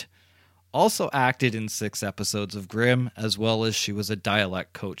 And also acted in 6 episodes of Grimm, as well as she was a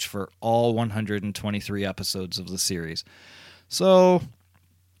dialect coach for all 123 episodes of the series. So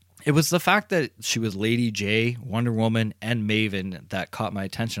it was the fact that she was Lady J, Wonder Woman, and Maven that caught my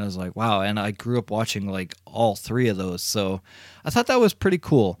attention. I was like, wow, and I grew up watching like all 3 of those, so I thought that was pretty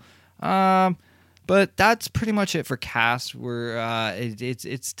cool. But that's pretty much it for cast.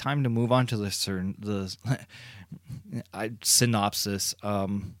 It's time to move on to the synopsis.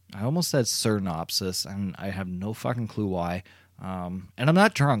 I almost said synopsis, and I have no fucking clue why. And I'm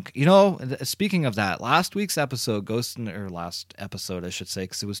not drunk. You know, speaking of that, last episode, I should say,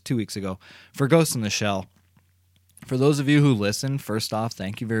 because it was 2 weeks ago, for Ghost in the Shell. For those of you who listen, first off,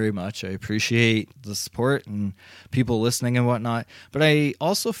 thank you very much. I appreciate the support and people listening and whatnot. But I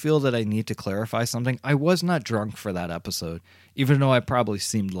also feel that I need to clarify something. I was not drunk for that episode, even though I probably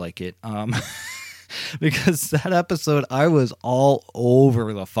seemed like it. Because that episode, I was all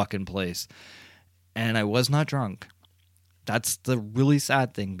over the fucking place. And I was not drunk. That's the really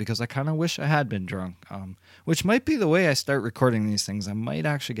sad thing, because I kind of wish I had been drunk. Which might be the way I start recording these things. I might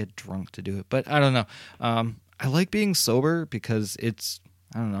actually get drunk to do it. But I don't know. I like being sober because I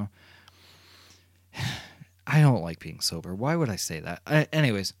don't know. I don't like being sober. Why would I say that?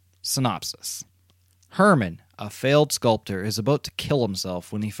 Anyways, synopsis. Herman, a failed sculptor, is about to kill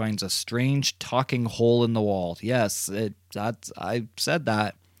himself when he finds a strange talking hole in the wall. Yes, I said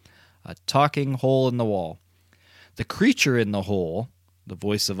that. A talking hole in the wall. The creature in the hole, the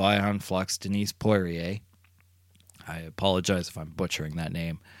voice of Ion Flux, Denise Poirier, I apologize if I'm butchering that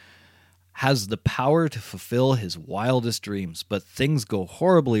name, has the power to fulfill his wildest dreams, but things go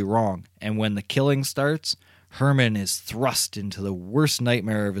horribly wrong, and when the killing starts, Herman is thrust into the worst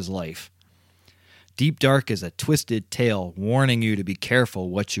nightmare of his life. Deep Dark is a twisted tale warning you to be careful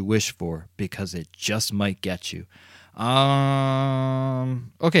what you wish for, because it just might get you.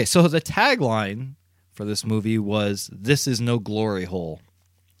 Okay, so the tagline for this movie was, "This is no glory hole."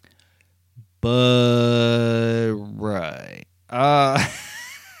 But, right.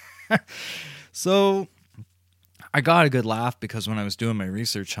 So I got a good laugh because when I was doing my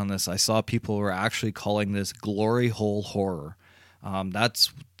research on this, I saw people were actually calling this glory hole horror.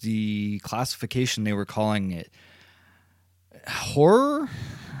 That's the classification they were calling it. Horror?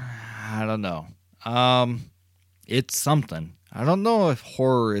 I don't know. It's something. I don't know if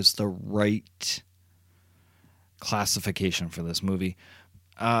horror is the right classification for this movie.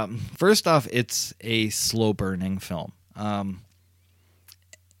 First off, it's a slow-burning film.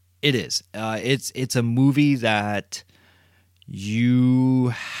 It is. It's a movie that you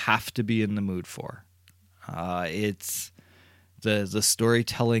have to be in the mood for. It's the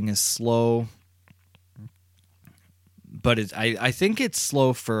storytelling is slow, but I think it's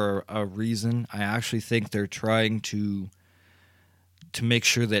slow for a reason. I actually think they're trying to make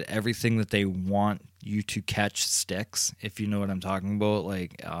sure that everything that they want you to catch sticks, if you know what I'm talking about.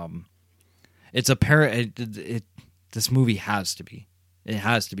 Like, it's apparent this movie has to be. It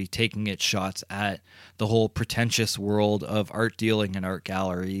has to be taking its shots at the whole pretentious world of art dealing and art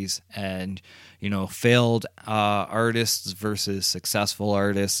galleries, and, you know, failed artists versus successful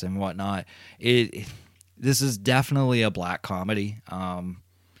artists and whatnot. This is definitely a black comedy.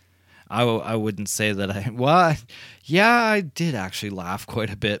 I wouldn't say that I did actually laugh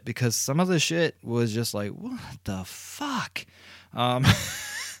quite a bit, because some of the shit was just like, what the fuck?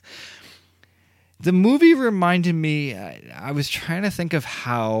 The movie reminded me, I was trying to think of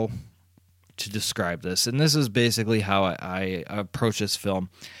how to describe this, and this is basically how I approach this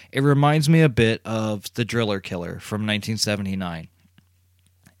film. It reminds me a bit of The Driller Killer from 1979.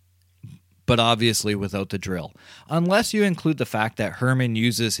 but obviously without the drill. Unless you include the fact that Herman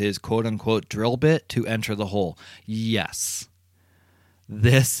uses his quote-unquote drill bit to enter the hole. Yes.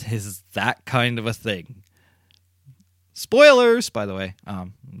 This is that kind of a thing. Spoilers, by the way.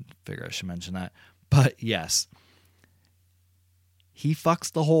 Figure I should mention that. But yes. He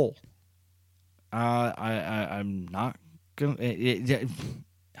fucks the hole. I'm not gonna...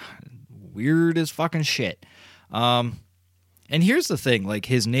 weird as fucking shit. And here's the thing, like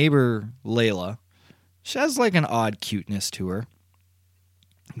his neighbor Layla, she has like an odd cuteness to her.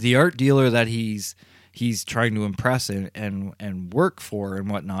 The art dealer that he's trying to impress and work for and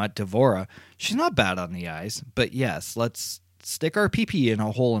whatnot, Devora, she's not bad on the eyes, but yes, let's stick our pee-pee in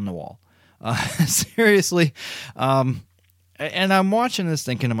a hole in the wall. Seriously. And I'm watching this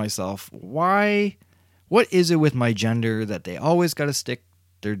thinking to myself, what is it with my gender that they always got to stick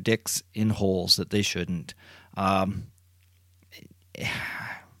their dicks in holes that they shouldn't?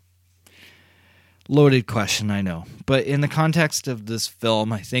 Loaded question, I know. But in the context of this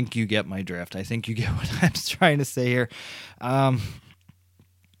film, I think you get my drift. I think you get what I'm trying to say here. I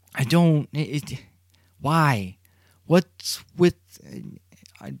don't... why? What's with...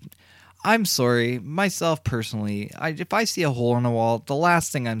 I'm sorry. Myself, personally, if I see a hole in a wall, the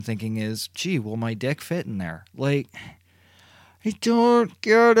last thing I'm thinking is, gee, will my dick fit in there? Like, I don't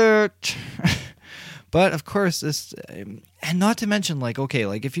get it. But of course, this, and not to mention, like, okay,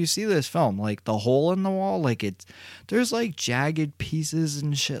 like if you see this film, like the hole in the wall, like there's like jagged pieces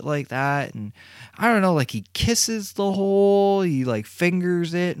and shit like that, and I don't know, like he kisses the hole, he like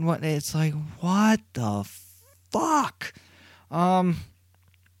fingers it and whatnot. It's like, what the fuck?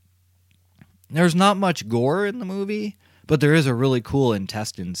 There's not much gore in the movie, but there is a really cool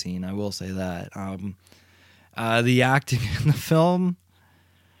intestine scene. I will say that. The acting in the film.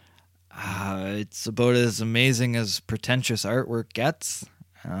 It's about as amazing as pretentious artwork gets.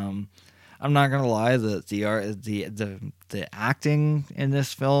 I'm not gonna lie, the acting in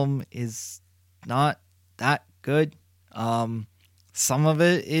this film is not that good. Some of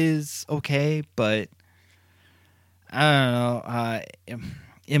it is okay, but I don't know.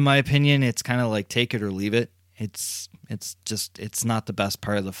 In my opinion, it's kind of like take it or leave it. It's not the best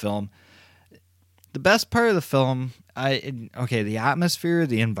part of the film. The best part of the film, the atmosphere,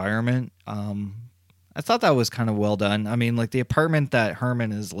 the environment, I thought that was kind of well done. I mean, like the apartment that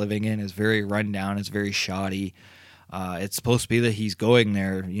Herman is living in is very run down. It's very shoddy. It's supposed to be that he's going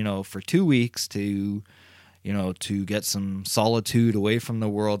there, for 2 weeks to get some solitude away from the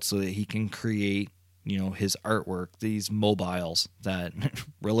world so that he can create, his artwork, these mobiles that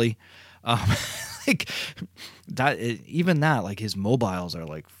really, like that, like his mobiles are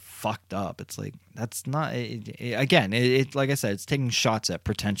like fucked up. It's like, that's not, again, like I said, it's taking shots at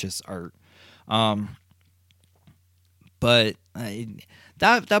pretentious art. But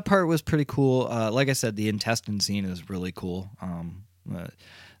that part was pretty cool. Like I said, the intestine scene is really cool.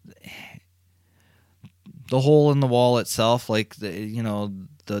 The hole in the wall itself, like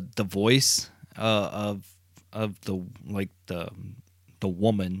the voice of the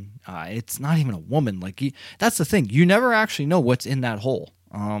woman. It's not even a woman. Like that's the thing. You never actually know what's in that hole.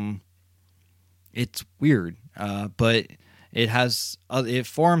 It's weird, but it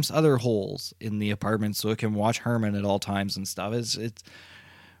forms other holes in the apartment so it can watch Herman at all times and stuff. It's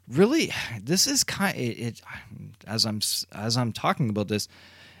really, this is as I'm talking about this,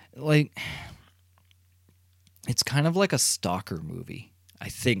 like it's kind of like a stalker movie. I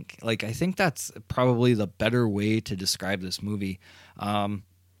think that's probably the better way to describe this movie.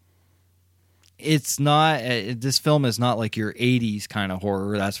 It's not, this film is not like your 80s kind of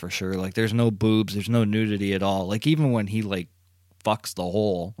horror, that's for sure. Like there's no boobs, there's no nudity at all. Like even when he like fucks the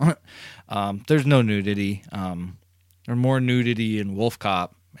hole, there's no nudity. There's more nudity in Wolf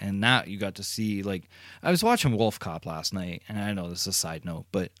Cop, and that you got to see. Like I was watching Wolf Cop last night, and I know this is a side note,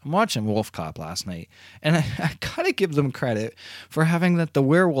 but I'm watching Wolf Cop last night, and I gotta give them credit for having that the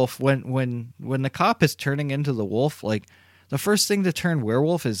werewolf, when the cop is turning into the wolf, like the first thing to turn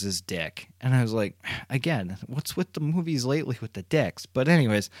werewolf is his dick. And I was like, again, what's with the movies lately with the dicks? But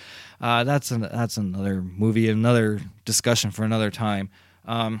anyways, that's another movie, another discussion for another time.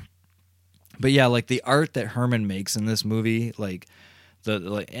 But yeah, like the art that Herman makes in this movie,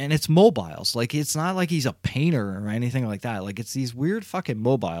 and it's mobiles. Like it's not like he's a painter or anything like that. Like it's these weird fucking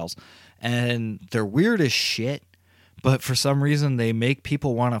mobiles, and they're weird as shit. But for some reason, they make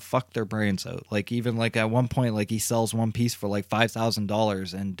people want to fuck their brains out. Like even like at one point, like he sells one piece for like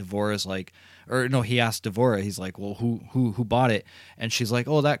 $5,000, and Devora's like, or no, he asked Devora. He's like, well, who bought it? And she's like,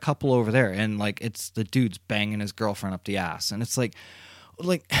 oh, that couple over there. And like it's the dude's banging his girlfriend up the ass, and it's like, it's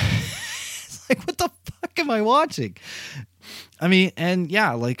like what the fuck am I watching? I mean, and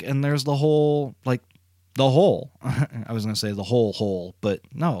yeah, like, and there's the whole, like, the whole, I was going to say the whole, but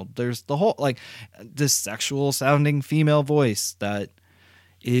no, there's the whole, like, this sexual sounding female voice that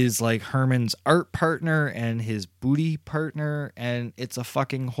is like Herman's art partner and his booty partner, and it's a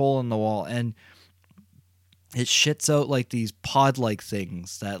fucking hole in the wall, and it shits out like these pod-like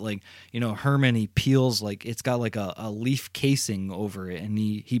things that, like, you know, Herman, he peels, like, it's got like a leaf casing over it, and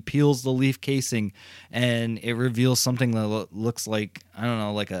he peels the leaf casing, and it reveals something that looks like, I don't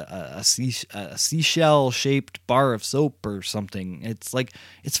know, like a seashell shaped bar of soap or something. It's like,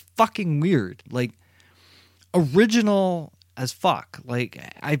 it's fucking weird, like, original as fuck. Like,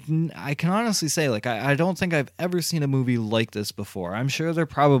 I can honestly say, like, I don't think I've ever seen a movie like this before. I'm sure there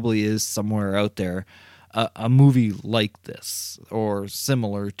probably is somewhere out there a movie like this or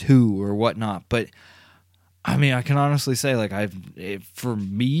similar to or whatnot, but I mean, I can honestly say, like, for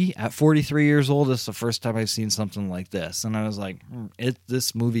me at 43 years old, it's the first time I've seen something like this, and I was like,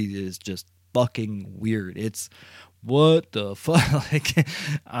 this movie is just fucking weird. It's what the fuck. Like,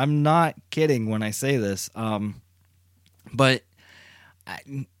 I'm not kidding when I say this, but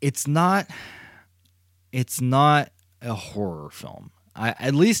it's not a horror film.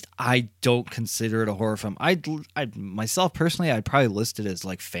 At least I don't consider it a horror film. I myself personally, I'd probably list it as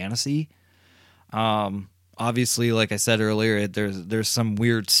like fantasy. Obviously, like I said earlier, there's some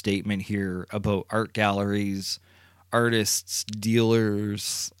weird statement here about art galleries, artists,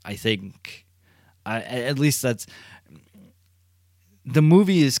 dealers. I think, at least that's, the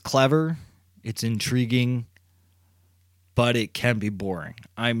movie is clever, it's intriguing, but it can be boring.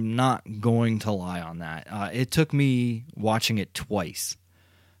 I'm not going to lie on that. It took me watching it twice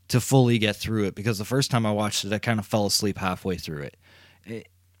to fully get through it, because the first time I watched it, I kind of fell asleep halfway through it.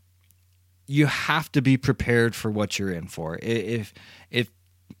 You have to be prepared for what you're in for. If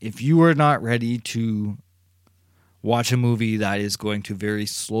you are not ready to watch a movie that is going to very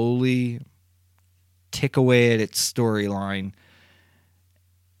slowly tick away at its storyline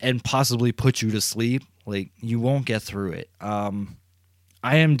and possibly put you to sleep, like, you won't get through it.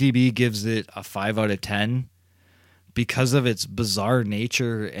 IMDb gives it a 5 out of 10 because of its bizarre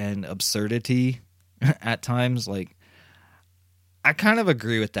nature and absurdity at times. Like, I kind of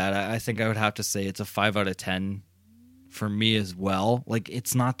agree with that. I think I would have to say it's a 5 out of 10 for me as well. Like,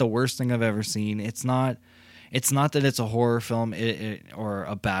 it's not the worst thing I've ever seen. It's not that it's a horror film or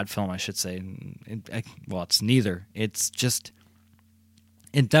a bad film, I should say. Well, it's neither. It's just,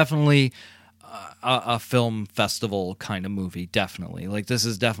 it definitely a film festival kind of movie, definitely. Like, this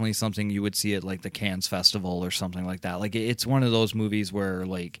is definitely something you would see at, like, the Cannes Festival or something like that. Like, it's one of those movies where,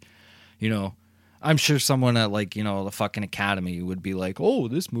 like, you know, I'm sure someone at, like, you know, the fucking Academy would be like, oh,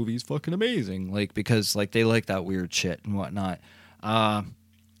 this movie's fucking amazing, like, because, like, they like that weird shit and whatnot.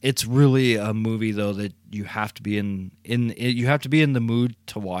 It's really a movie, though, that you have to be you have to be in the mood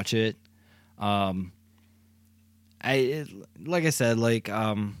to watch it. Like I said, like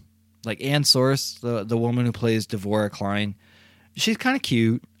Ann Source, the woman who plays Devorah Klein, she's kind of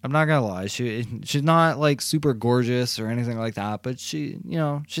cute. I'm not gonna lie. She's not like super gorgeous or anything like that, but she's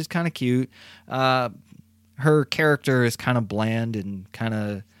kind of cute. Her character is kind of bland and kind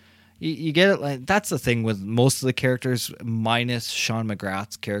of, you get it. Like, that's the thing with most of the characters, minus Sean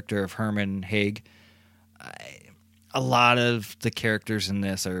McGrath's character of Herman Haig. A lot of the characters in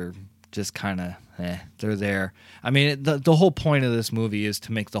this are just kind of, they're there. I mean, the whole point of this movie is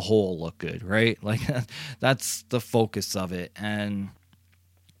to make the whole look good, right? Like, that's the focus of it. And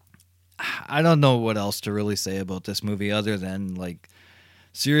I don't know what else to really say about this movie other than, like,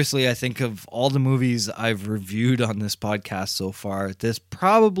 seriously, I think of all the movies I've reviewed on this podcast so far, this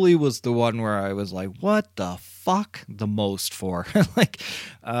probably was the one where I was like, what the fuck the most for? Like,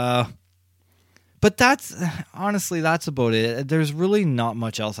 but that's, honestly, that's about it. There's really not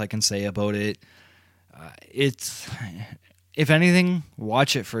much else I can say about it. It's, if anything,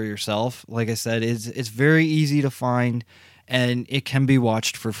 watch it for yourself. Like I said, it's very easy to find, and it can be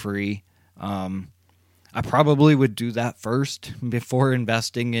watched for free. I probably would do that first before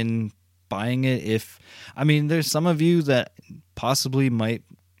investing in buying it. There's some of you that possibly might,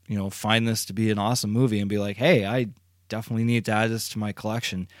 find this to be an awesome movie and be like, hey, I definitely need to add this to my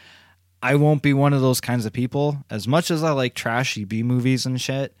collection. I won't be one of those kinds of people. As much as I like trashy B movies and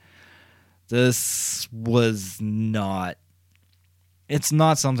shit, this was not, it's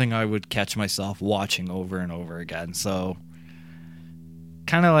not something I would catch myself watching over and over again. So,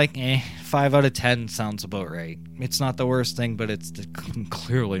 kind of like, 5 out of 10 sounds about right. It's not the worst thing, but it's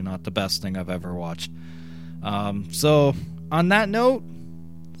clearly not the best thing I've ever watched. So, on that note,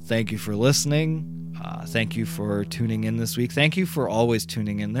 thank you for listening. Thank you for tuning in this week. Thank you for always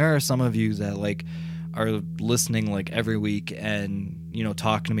tuning in. There are some of you that, like, are listening like every week and, you know,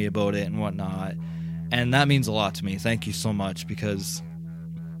 talking to me about it and whatnot. And that means a lot to me. Thank you so much, because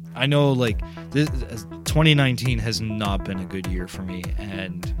I know like 2019 has not been a good year for me,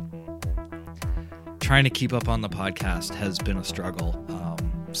 and trying to keep up on the podcast has been a struggle.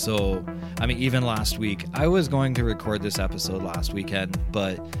 So, I mean, even last week, I was going to record this episode last weekend,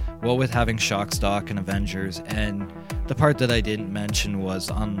 but what with having Shock Stock and Avengers, and the part that I didn't mention was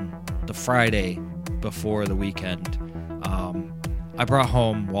on the Friday before the weekend, I brought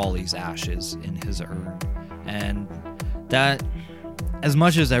home Wally's ashes in his urn, and that, as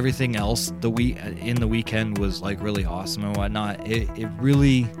much as everything else in the weekend was like really awesome and whatnot, it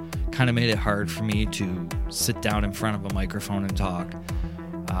really kind of made it hard for me to sit down in front of a microphone and talk.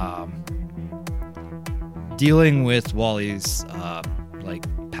 Dealing with Wally's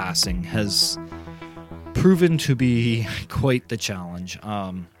passing has proven to be quite the challenge.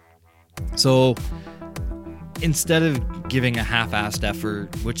 So instead of giving a half-assed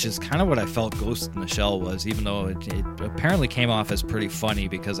effort, which is kind of what I felt Ghost in the Shell was, even though it apparently came off as pretty funny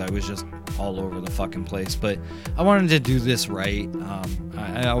because I was just all over the fucking place, but I wanted to do this right.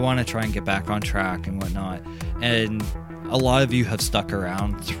 I want to try and get back on track and whatnot, and a lot of you have stuck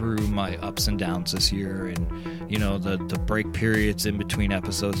around through my ups and downs this year, and you know, the break periods in between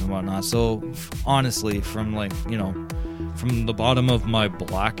episodes and whatnot. So honestly, from the bottom of my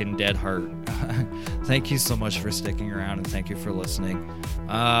black and dead heart, thank you so much for sticking around, and thank you for listening.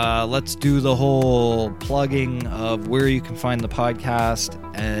 Let's do the whole plugging of where you can find the podcast,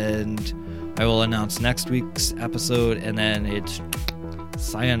 and I will announce next week's episode, and then it's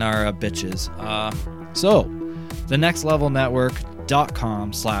sayonara, bitches. So the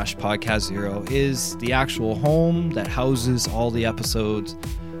nextlevelnetwork.com/podcast0 is the actual home that houses all the episodes.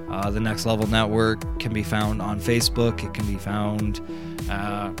 The Next Level Network can be found on Facebook. It can be found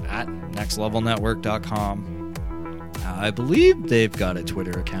at nextlevelnetwork.com. I believe they've got a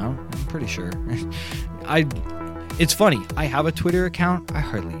Twitter account. I'm pretty sure. It's funny. I have a Twitter account. I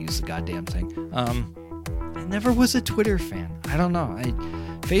hardly use the goddamn thing. I never was a Twitter fan. I don't know.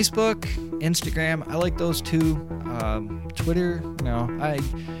 Facebook, Instagram, I like those two. Twitter, no.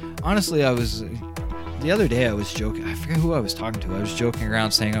 The other day I was joking. I forget who I was talking to. I was joking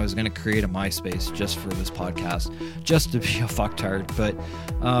around saying I was going to create a MySpace just for this podcast, just to be a fucktard. But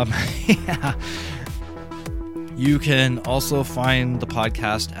yeah. You can also find the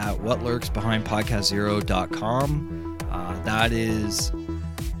podcast at whatlurksbehindpodcast0.com. That is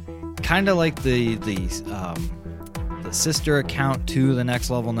kind of like the sister account to the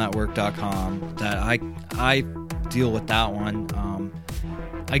nextlevelnetwork.com. That I deal with that one.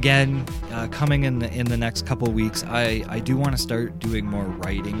 Again, coming in the next couple of weeks, I do want to start doing more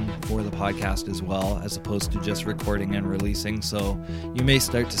writing for the podcast as well, as opposed to just recording and releasing. So you may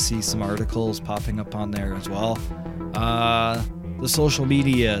start to see some articles popping up on there as well. The social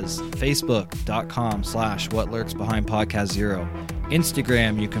medias, facebook.com/whatlurksbehindpodcast0.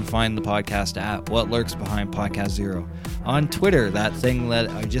 Instagram, you can find the podcast at whatlurksbehindpodcast0. On Twitter, that thing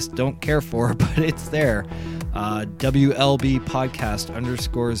that I just don't care for, but it's there. WLB podcast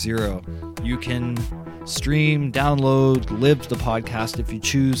 _0. You can stream, download, live the podcast if you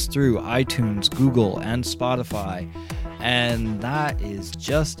choose through iTunes, Google, and Spotify. And that is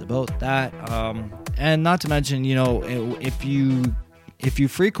just about that. And not to mention, you know, if you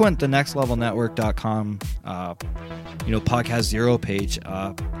frequent the nextlevelnetwork.com, podcast 0 page,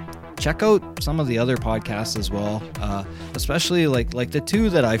 check out some of the other podcasts as well, especially like the two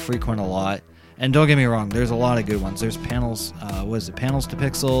that I frequent a lot. And don't get me wrong, there's a lot of good ones. There's Panels, Panels to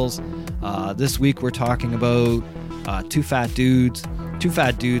Pixels. This week we're talking about Two Fat Dudes. Two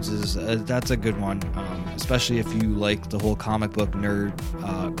Fat Dudes that's a good one, especially if you like the whole comic book nerd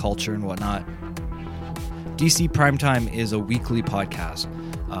culture and whatnot. DC Primetime is a weekly podcast.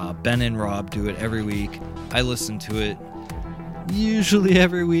 Ben and Rob do it every week. I listen to it usually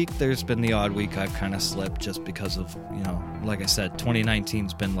every week. There's been the odd week I've kind of slipped just because of, like I said,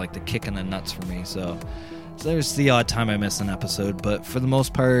 2019's been like the kick in the nuts for me. So there's the odd time I miss an episode, but for the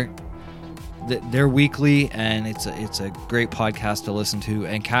most part, they're weekly, and it's a great podcast to listen to.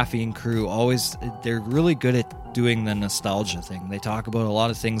 And Caffeine Crew, they're really good at doing the nostalgia thing. They talk about a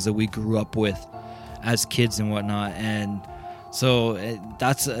lot of things that we grew up with as kids and whatnot, and so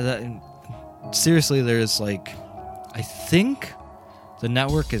seriously, there's I think the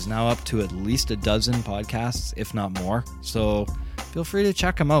network is now up to at least a dozen podcasts, if not more, so feel free to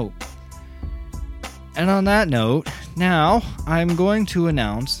check them out. And on that note, now I'm going to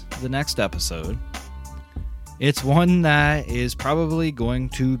announce the next episode. It's one that is probably going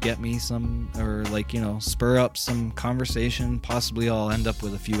to get me spur up some conversation. Possibly I'll end up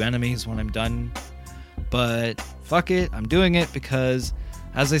with a few enemies when I'm done But fuck it, I'm doing it because,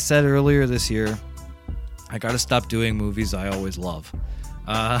 as I said earlier this year, I gotta stop doing movies I always love.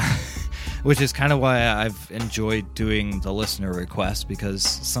 Which is kind of why I've enjoyed doing the listener requests, because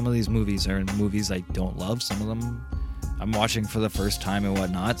some of these movies are movies I don't love. Some of them I'm watching for the first time and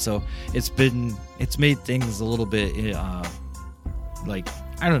whatnot. So it's made things a little bit,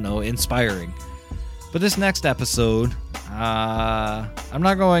 inspiring. But this next episode, I'm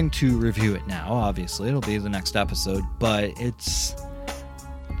not going to review it now, obviously. It'll be the next episode, but it's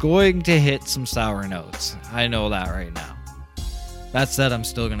going to hit some sour notes. I know that right now. That said, I'm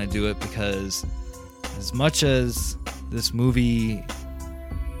still going to do it because as much as this movie,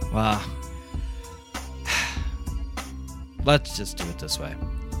 let's just do it this way.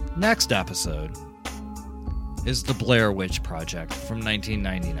 Next episode is The Blair Witch Project from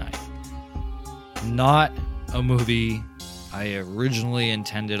 1999. Not a movie I originally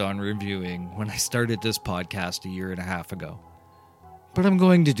intended on reviewing when I started this podcast a year and a half ago. But I'm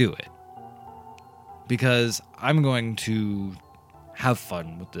going to do it because I'm going to have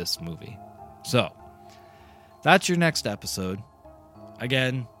fun with this movie. So, that's your next episode.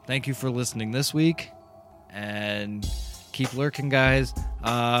 Again, thank you for listening this week, and keep lurking, guys.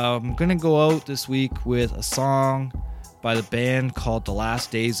 I'm going to go out this week with a song by the band called The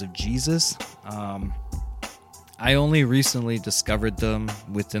Last Days of Jesus. I only recently discovered them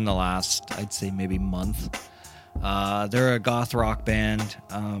within the last, I'd say maybe month. They're a goth rock band.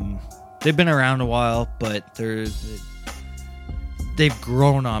 They've been around a while, but they've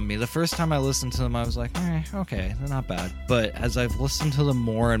grown on me. The first time I listened to them, I was like, okay, they're not bad. But as I've listened to them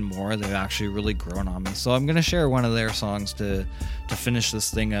more and more, they've actually really grown on me. So I'm going to share one of their songs to finish this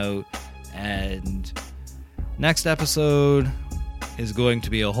thing out. And next episode is going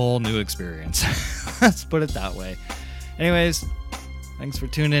to be a whole new experience. Let's put it that way. Anyways, thanks for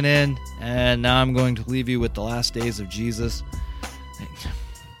tuning in. And now I'm going to leave you with The Last Days of Jesus.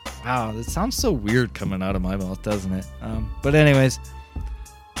 Wow, that sounds so weird coming out of my mouth, doesn't it? But anyways,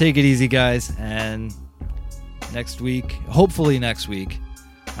 take it easy, guys. And next week, hopefully next week,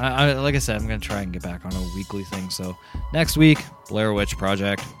 like I said, I'm going to try and get back on a weekly thing. So next week, Blair Witch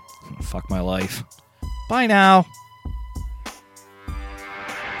Project. Fuck my life. Bye now.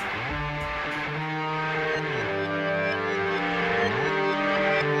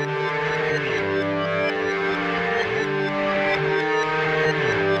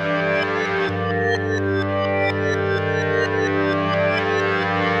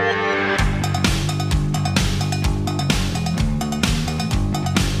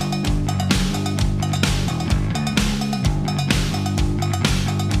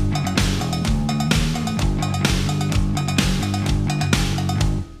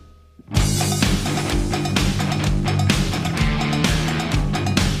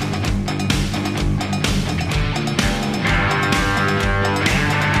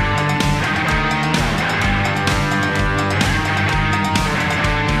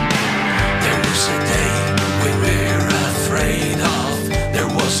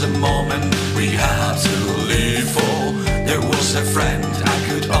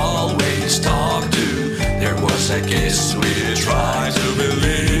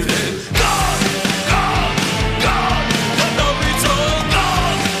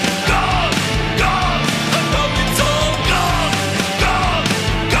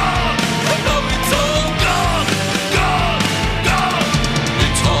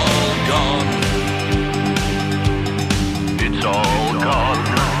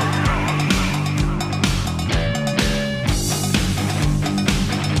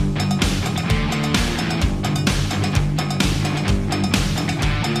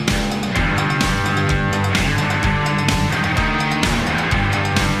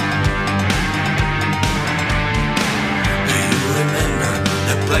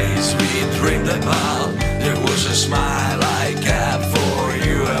 Dreamed about, there was a smile I kept for